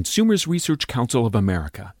by the Consumers Research Council of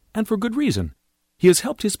America, and for good reason. He has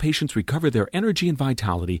helped his patients recover their energy and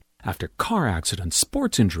vitality after car accidents,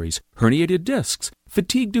 sports injuries, herniated discs,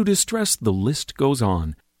 fatigue due to stress, the list goes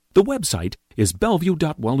on. The website is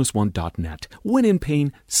bellevue.wellness1.net. When in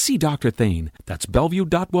pain, see Dr. Thane. That's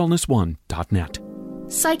bellevue.wellness1.net.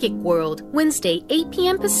 Psychic World, Wednesday, 8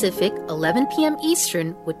 p.m. Pacific, 11 p.m.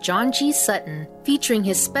 Eastern, with John G. Sutton, featuring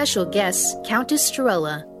his special guest, Countess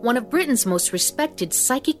Strella, one of Britain's most respected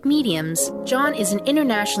psychic mediums. John is an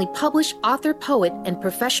internationally published author, poet, and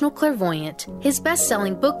professional clairvoyant. His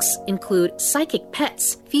best-selling books include Psychic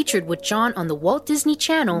Pets, featured with John on the Walt Disney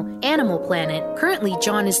Channel, Animal Planet. Currently,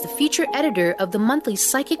 John is the feature editor of the monthly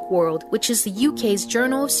Psychic World, which is the UK's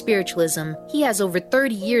Journal of Spiritualism. He has over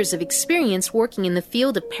 30 years of experience working in the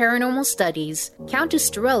field of paranormal studies. Countess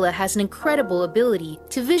Strella has an incredible ability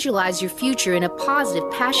to visualize your future in a positive,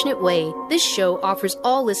 passionate way. This show offers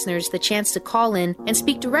all listeners the chance to call in and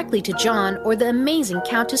speak directly to John or the amazing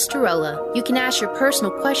Countess Strella. You can ask your personal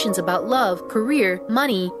questions about love, career,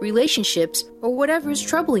 money, relationships, or whatever is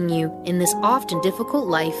troubling you in this often difficult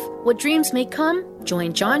life. What dreams may come?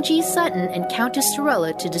 Join John G. Sutton and Countess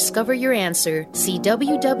Strella to discover your answer. See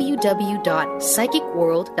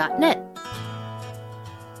www.psychicworld.net.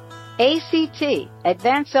 ACT,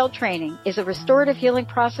 Advanced Cell Training, is a restorative healing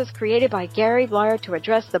process created by Gary Blyer to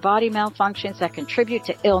address the body malfunctions that contribute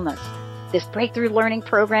to illness. This breakthrough learning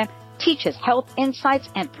program teaches health insights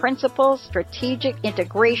and principles, strategic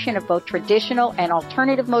integration of both traditional and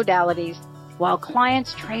alternative modalities, while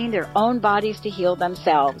clients train their own bodies to heal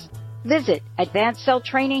themselves. Visit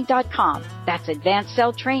advancedcelltraining.com. That's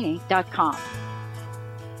advancedcelltraining.com.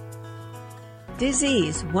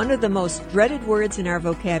 Disease, one of the most dreaded words in our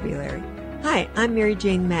vocabulary. Hi, I'm Mary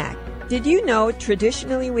Jane Mack. Did you know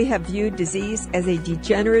traditionally we have viewed disease as a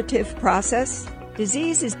degenerative process?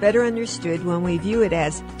 Disease is better understood when we view it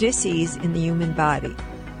as dis-ease in the human body.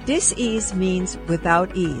 Dis-ease means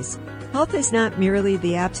without ease. Health is not merely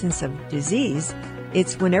the absence of disease,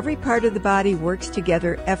 it's when every part of the body works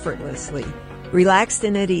together effortlessly, relaxed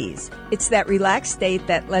and at ease. It's that relaxed state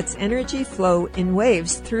that lets energy flow in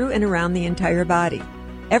waves through and around the entire body.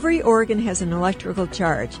 Every organ has an electrical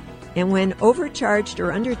charge, and when overcharged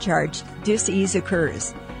or undercharged, dis-ease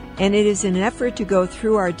occurs. And it is an effort to go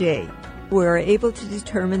through our day. We are able to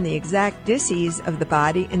determine the exact dis-ease of the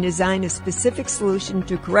body and design a specific solution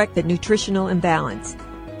to correct the nutritional imbalance.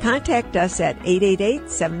 Contact us at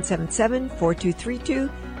 888-777-4232.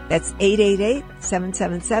 That's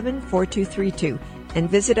 888-777-4232. And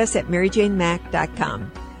visit us at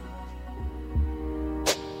maryjanemack.com.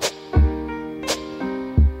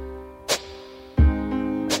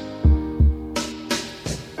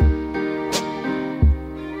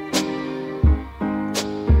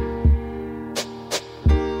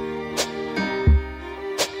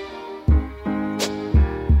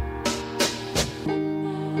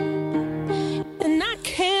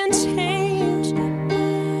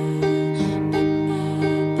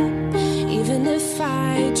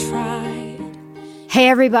 Hey,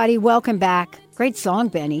 everybody, welcome back. Great song,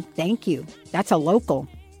 Benny. Thank you. That's a local.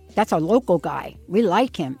 That's a local guy. We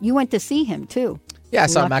like him. You went to see him, too. Yeah, I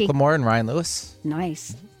saw Lucky. Macklemore and Ryan Lewis.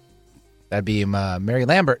 Nice. That'd be Mary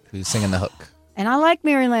Lambert who's singing the hook. And I like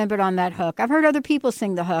Mary Lambert on that hook. I've heard other people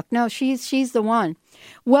sing the hook. No, she's the one.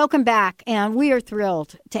 Welcome back, and we are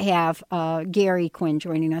thrilled to have Gary Quinn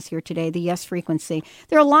joining us here today, the Yes Frequency.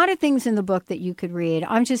 There are a lot of things in the book that you could read.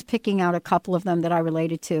 I'm just picking out a couple of them that I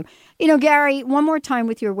related to. You know, Gary, one more time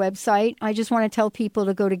with your website. I just want to tell people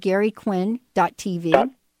to go to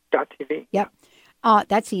garyquinn.tv. .tv. Yep.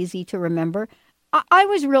 That's easy to remember. I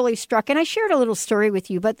was really struck, and I shared a little story with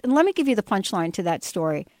you, but let me give you the punchline to that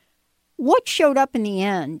story. What showed up in the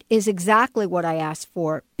end is exactly what I asked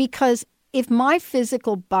for, because if my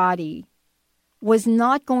physical body was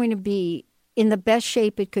not going to be in the best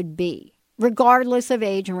shape it could be, regardless of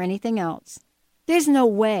age or anything else, there's no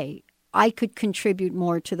way I could contribute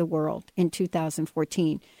more to the world in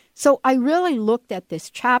 2014. So I really looked at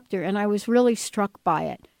this chapter and I was really struck by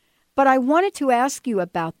it. But I wanted to ask you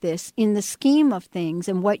about this in the scheme of things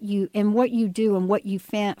and what you do and what you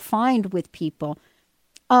find with people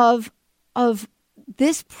of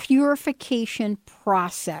this purification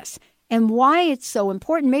process and why it's so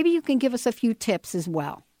important. Maybe you can give us a few tips as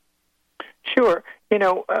well. Sure. You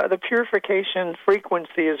know, the purification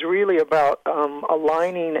frequency is really about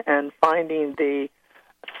aligning and finding the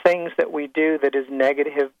things that we do that is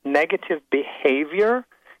negative behavior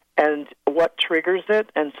and what triggers it.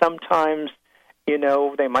 And sometimes, you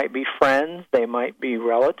know, they might be friends, they might be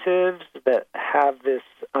relatives that have this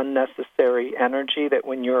unnecessary energy that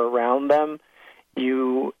when you're around them,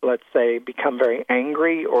 you, let's say, become very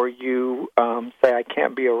angry, or you say, I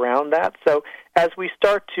can't be around that. So as we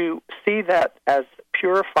start to see that as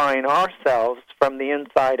purifying ourselves from the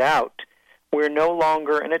inside out, we're no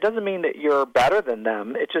longer, and it doesn't mean that you're better than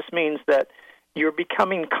them, it just means that you're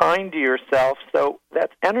becoming kind to yourself, so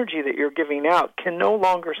that energy that you're giving out can no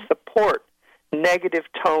longer support negative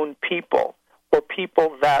tone people, or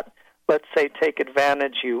people that, let's say, take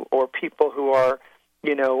advantage of you, or people who are,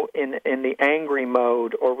 you know, in the angry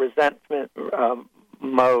mode or resentment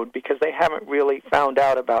mode because they haven't really found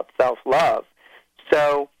out about self-love.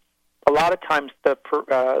 So a lot of times the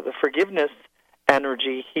forgiveness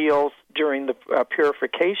energy heals during the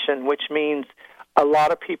purification, which means a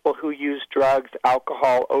lot of people who use drugs,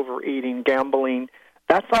 alcohol, overeating, gambling,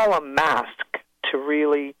 that's all a mask to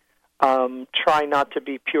really try not to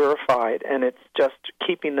be purified, and it's just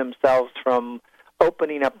keeping themselves from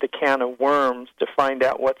opening up the can of worms to find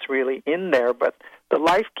out what's really in there. But the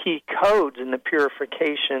life key codes in the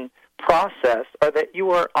purification process are that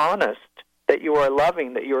you are honest, that you are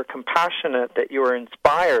loving, that you are compassionate, that you are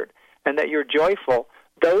inspired, and that you're joyful.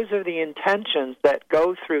 Those are the intentions that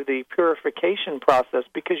go through the purification process,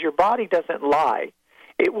 because your body doesn't lie.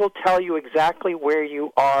 It will tell you exactly where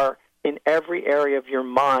you are in every area of your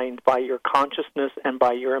mind by your consciousness and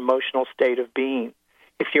by your emotional state of being.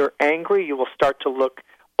 If you're angry, you will start to look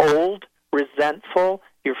old, resentful,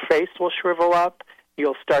 your face will shrivel up,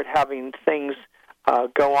 you'll start having things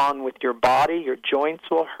go on with your body, your joints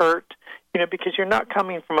will hurt, you know, because you're not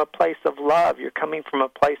coming from a place of love, you're coming from a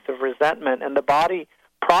place of resentment, and the body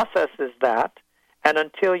processes that, And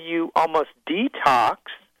until you almost detox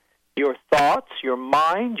your thoughts, your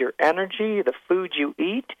mind, your energy, the food you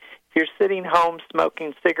eat, if you're sitting home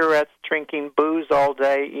smoking cigarettes, drinking booze all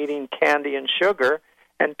day, eating candy and sugar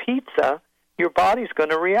and pizza, your body's going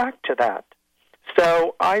to react to that.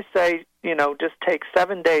 So I say, just take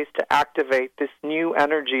 7 days to activate this new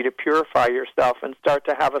energy to purify yourself and start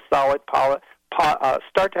to have a solid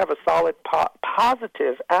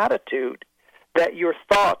positive attitude, that your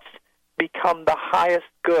thoughts become the highest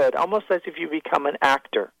good, almost as if you become an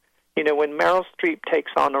actor. When Meryl Streep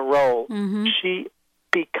takes on a role, she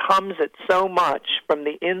becomes it so much from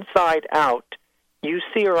the inside out. You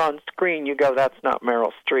see her on screen, you go, that's not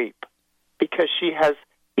Meryl Streep, because she has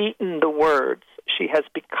eaten the words. She has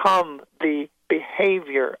become the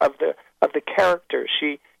behavior of the character.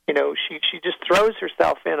 She just throws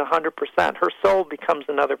herself in 100%. Her soul becomes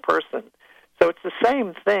another person. So it's the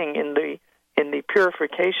same thing in the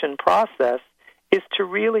purification process, is to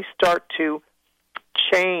really start to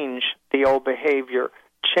change the old behavior,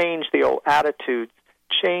 change the old attitudes,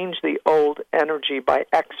 change the old energy by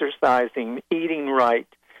exercising, eating right,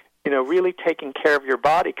 really taking care of your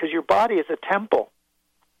body, because your body is a temple.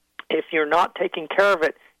 If you're not taking care of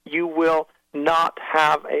it, you will not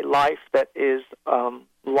have a life that is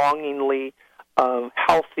longingly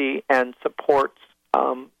healthy and supports,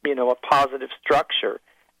 a positive structure.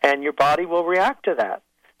 And your body will react to that.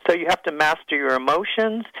 So you have to master your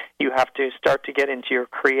emotions. You have to start to get into your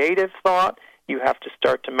creative thought. You have to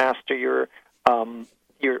start to master your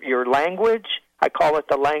language. I call it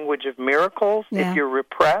the language of miracles. Yeah. If you're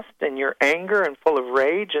repressed and you're anger and full of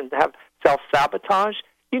rage and have self-sabotage,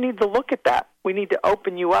 you need to look at that. We need to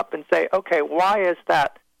open you up and say, okay, why is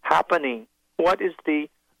that happening? What is the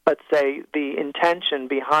intention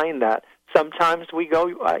behind that? Sometimes we go,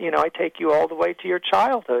 I take you all the way to your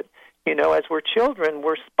childhood. As we're children,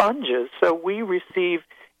 we're sponges, so we receive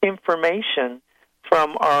information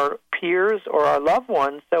from our peers or our loved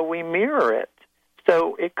ones, so we mirror it.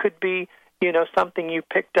 So it could be, something you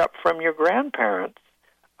picked up from your grandparents.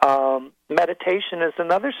 Meditation is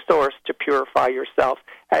another source to purify yourself.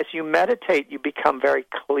 As you meditate, you become very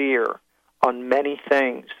clear on many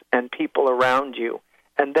things and people around you.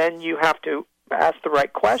 And then you have to ask the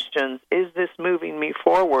right questions. Is this moving me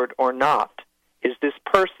forward or not? Is this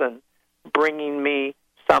person bringing me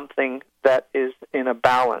something that is in a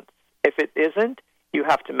balance? If it isn't, you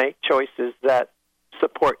have to make choices that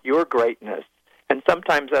support your greatness. And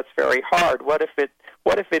sometimes that's very hard. What if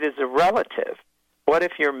it is a relative? What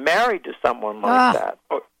if you're married to someone like that?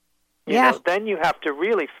 Or, then you have to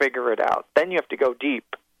really figure it out. Then you have to go deep.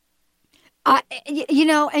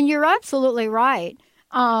 And you're absolutely right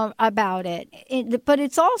about it. But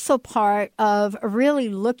it's also part of really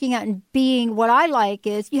looking at and being, what I like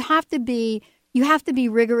is you have to be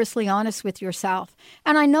rigorously honest with yourself.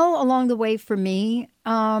 And I know along the way for me,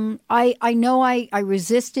 I know I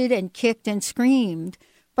resisted and kicked and screamed.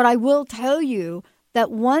 But I will tell you that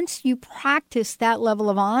once you practice that level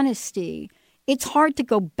of honesty, it's hard to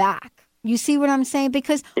go back. You see what I'm saying?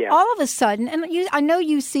 Because all of a sudden, and I know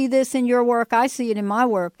you see this in your work, I see it in my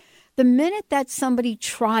work, the minute that somebody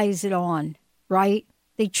tries it on, right?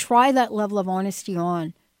 They try that level of honesty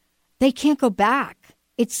on, they can't go back.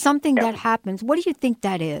 It's something that happens. What do you think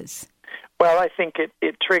that is? Well, I think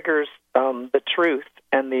it triggers the truth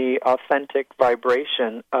and the authentic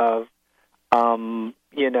vibration of,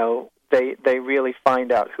 they really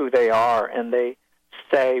find out who they are, and they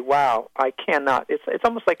say, wow, I cannot. It's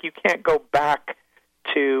almost like you can't go back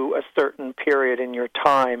to a certain period in your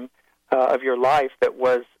time of your life that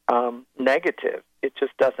was negative. It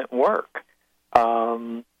just doesn't work.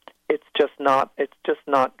 It's just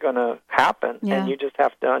not going to happen. Yeah. And you just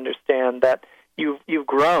have to understand that you've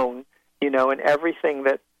grown, and everything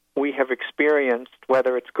that we have experienced,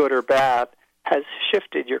 whether it's good or bad, has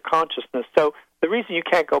shifted your consciousness. So the reason you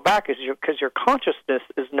can't go back is because your consciousness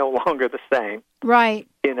is no longer the same. Right.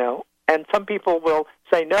 And some people will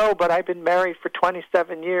say, no, but I've been married for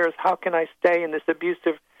 27 years. How can I stay in this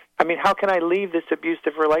how can I leave this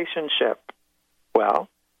abusive relationship? Well,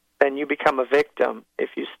 then you become a victim if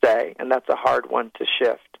you stay, and that's a hard one to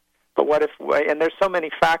shift. But what if, and there's so many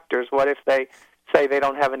factors, what if they say they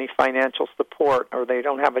don't have any financial support or they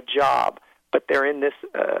don't have a job, but they're in this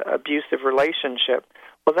abusive relationship?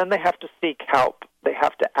 Well, then they have to seek help. They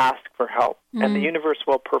have to ask for help, and the universe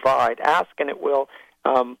will provide. Ask, and it will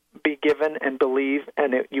be given, and believe,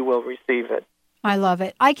 and you will receive it. I love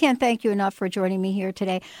it. I can't thank you enough for joining me here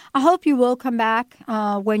today. I hope you will come back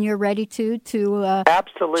when you're ready to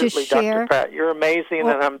absolutely, to share. Dr. Pat. You're amazing,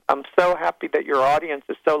 and I'm so happy that your audience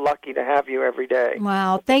is so lucky to have you every day.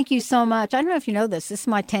 Wow, thank you so much. I don't know if you know this. This is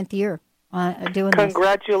my 10th year. doing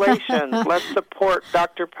Congratulations. Let's support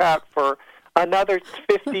Dr. Pat for another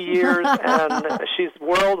 50 years, and she's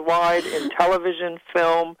worldwide in television,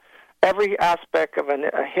 film, every aspect of a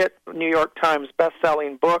hit New York Times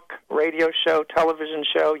best-selling book, radio show, television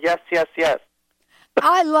show. Yes, yes, yes.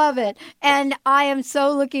 I love it. And I am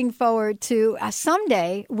so looking forward to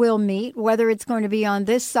someday we'll meet, whether it's going to be on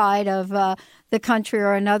this side of the country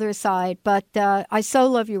or another side. But I so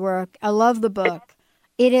love your work. I love the book.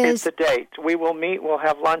 It's a date. We will meet. We'll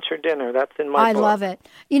have lunch or dinner. That's in my book. I love it.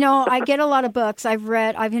 You know, I get a lot of books.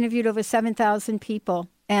 I've interviewed over 7,000 people,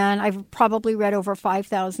 and I've probably read over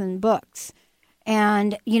 5,000 books.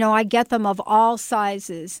 And, you know, I get them of all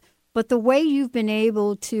sizes. But the way you've been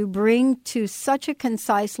able to bring to such a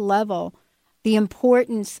concise level the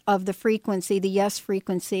importance of the frequency, the yes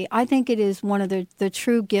frequency, I think it is one of the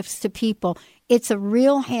true gifts to people. It's a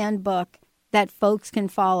real handbook that folks can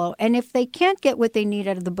follow. And if they can't get what they need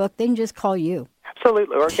out of the book, they can just call you.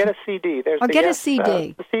 Absolutely. Or get a CD. Or get a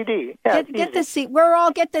CD. The CD. Yeah, get the CD. We're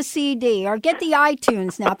all get the CD. Or get the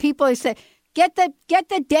iTunes now. People are saying, get the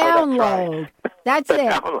download. That's it.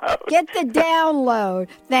 Download. Get the download.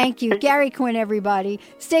 Thank you. Gary Quinn, everybody.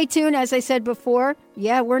 Stay tuned. As I said before,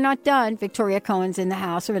 we're not done. Victoria Cohen's in the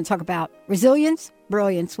house. We're going to talk about resilience,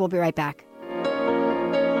 brilliance. We'll be right back.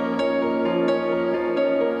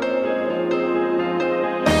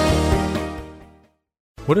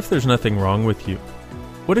 What if there's nothing wrong with you?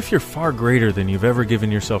 What if you're far greater than you've ever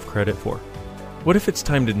given yourself credit for? What if it's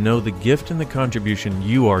time to know the gift and the contribution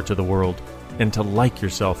you are to the world and to like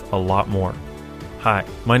yourself a lot more? Hi,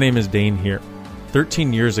 my name is Dane here.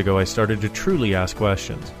 13 years ago, I started to truly ask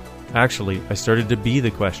questions. Actually, I started to be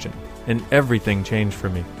the question, and everything changed for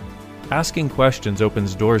me. Asking questions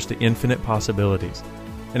opens doors to infinite possibilities.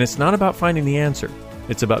 And it's not about finding the answer,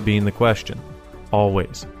 it's about being the question.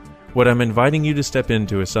 Always. What I'm inviting you to step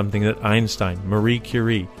into is something that Einstein, Marie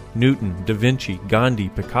Curie, Newton, Da Vinci, Gandhi,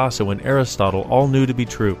 Picasso, and Aristotle all knew to be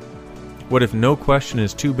true. What if no question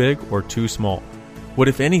is too big or too small? What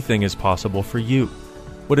if anything is possible for you?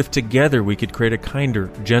 What if together we could create a kinder,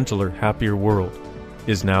 gentler, happier world?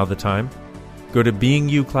 Is now the time? Go to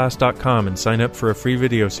beingyouclass.com and sign up for a free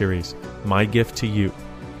video series, My Gift to You.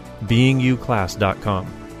 beingyouclass.com.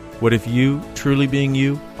 What if you, truly being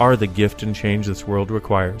you, are the gift and change this world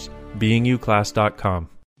requires? beingyouclass.com.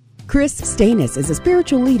 Chris Stanis is a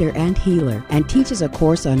spiritual leader and healer and teaches a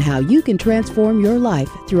course on how you can transform your life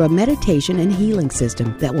through a meditation and healing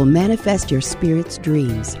system that will manifest your spirit's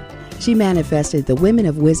dreams. She manifested the Women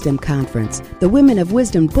of Wisdom Conference, the Women of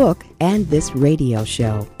Wisdom book, and this radio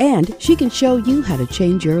show. And she can show you how to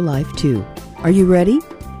change your life too. Are you ready?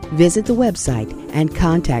 Visit the website and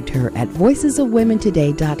contact her at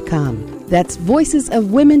voicesofwomentoday.com. That's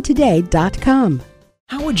voicesofwomentoday.com.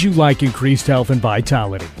 How would you like increased health and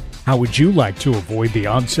vitality? How would you like to avoid the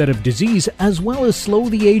onset of disease as well as slow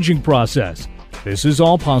the aging process? This is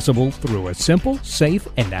all possible through a simple, safe,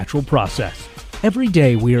 and natural process. Every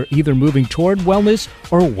day we are either moving toward wellness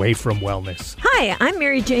or away from wellness. Hi, I'm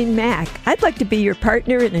Mary Jane Mack. I'd like to be your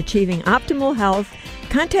partner in achieving optimal health.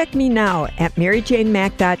 Contact me now at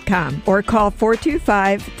maryjanemack.com or call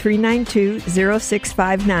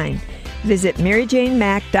 425-392-0659. Visit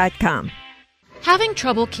maryjanemack.com. Having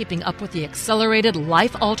trouble keeping up with the accelerated,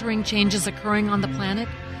 life-altering changes occurring on the planet?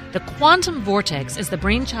 The quantum vortex is the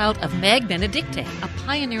brainchild of Meg Benedicte, a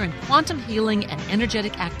pioneer in quantum healing and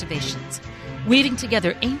energetic activations. Weaving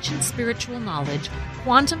together ancient spiritual knowledge,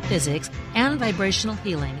 quantum physics, and vibrational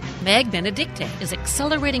healing, Meg Benedicte is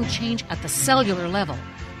accelerating change at the cellular level.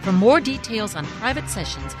 For more details on private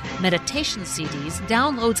sessions, meditation CDs,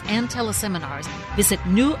 downloads, and teleseminars, visit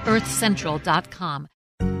newearthcentral.com.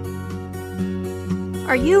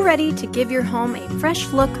 Are you ready to give your home a fresh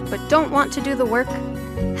look but don't want to do the work?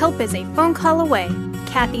 Help is a phone call away.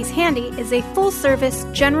 Kathy's Handy is a full-service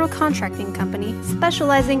general contracting company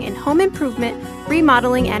specializing in home improvement,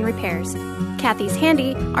 remodeling, and repairs. Kathy's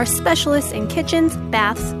Handy are specialists in kitchens,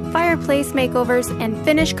 baths, fireplace makeovers, and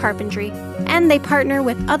finish carpentry, and they partner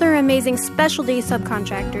with other amazing specialty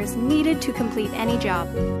subcontractors needed to complete any job.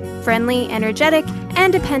 Friendly, energetic,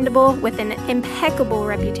 and dependable with an impeccable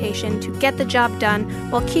reputation to get the job done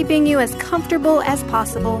while keeping you as comfortable as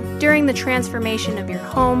possible during the transformation of your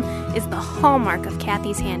home is the hallmark of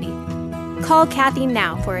Kathy's Handy. Call Kathy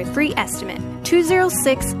now for a free estimate.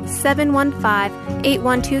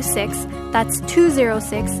 206-715-8126. That's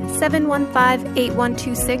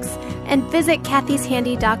 206-715-8126. And visit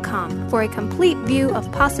kathyshandy.com for a complete view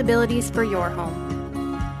of possibilities for your home.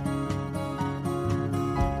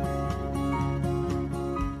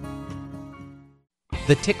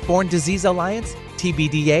 The Tick-Borne Disease Alliance,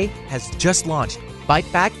 TBDA, has just launched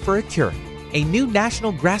Bite Back for a Cure, a new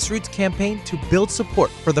national grassroots campaign to build support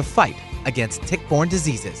for the fight against tick-borne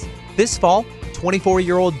diseases. This fall,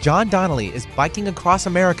 24-year-old John Donnelly is biking across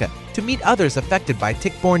America to meet others affected by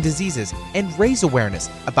tick-borne diseases and raise awareness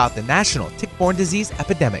about the national tick-borne disease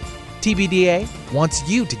epidemic. TBDA wants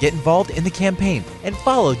you to get involved in the campaign and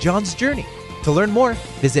follow John's journey. To learn more,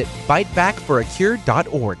 visit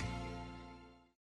bitebackforacure.org.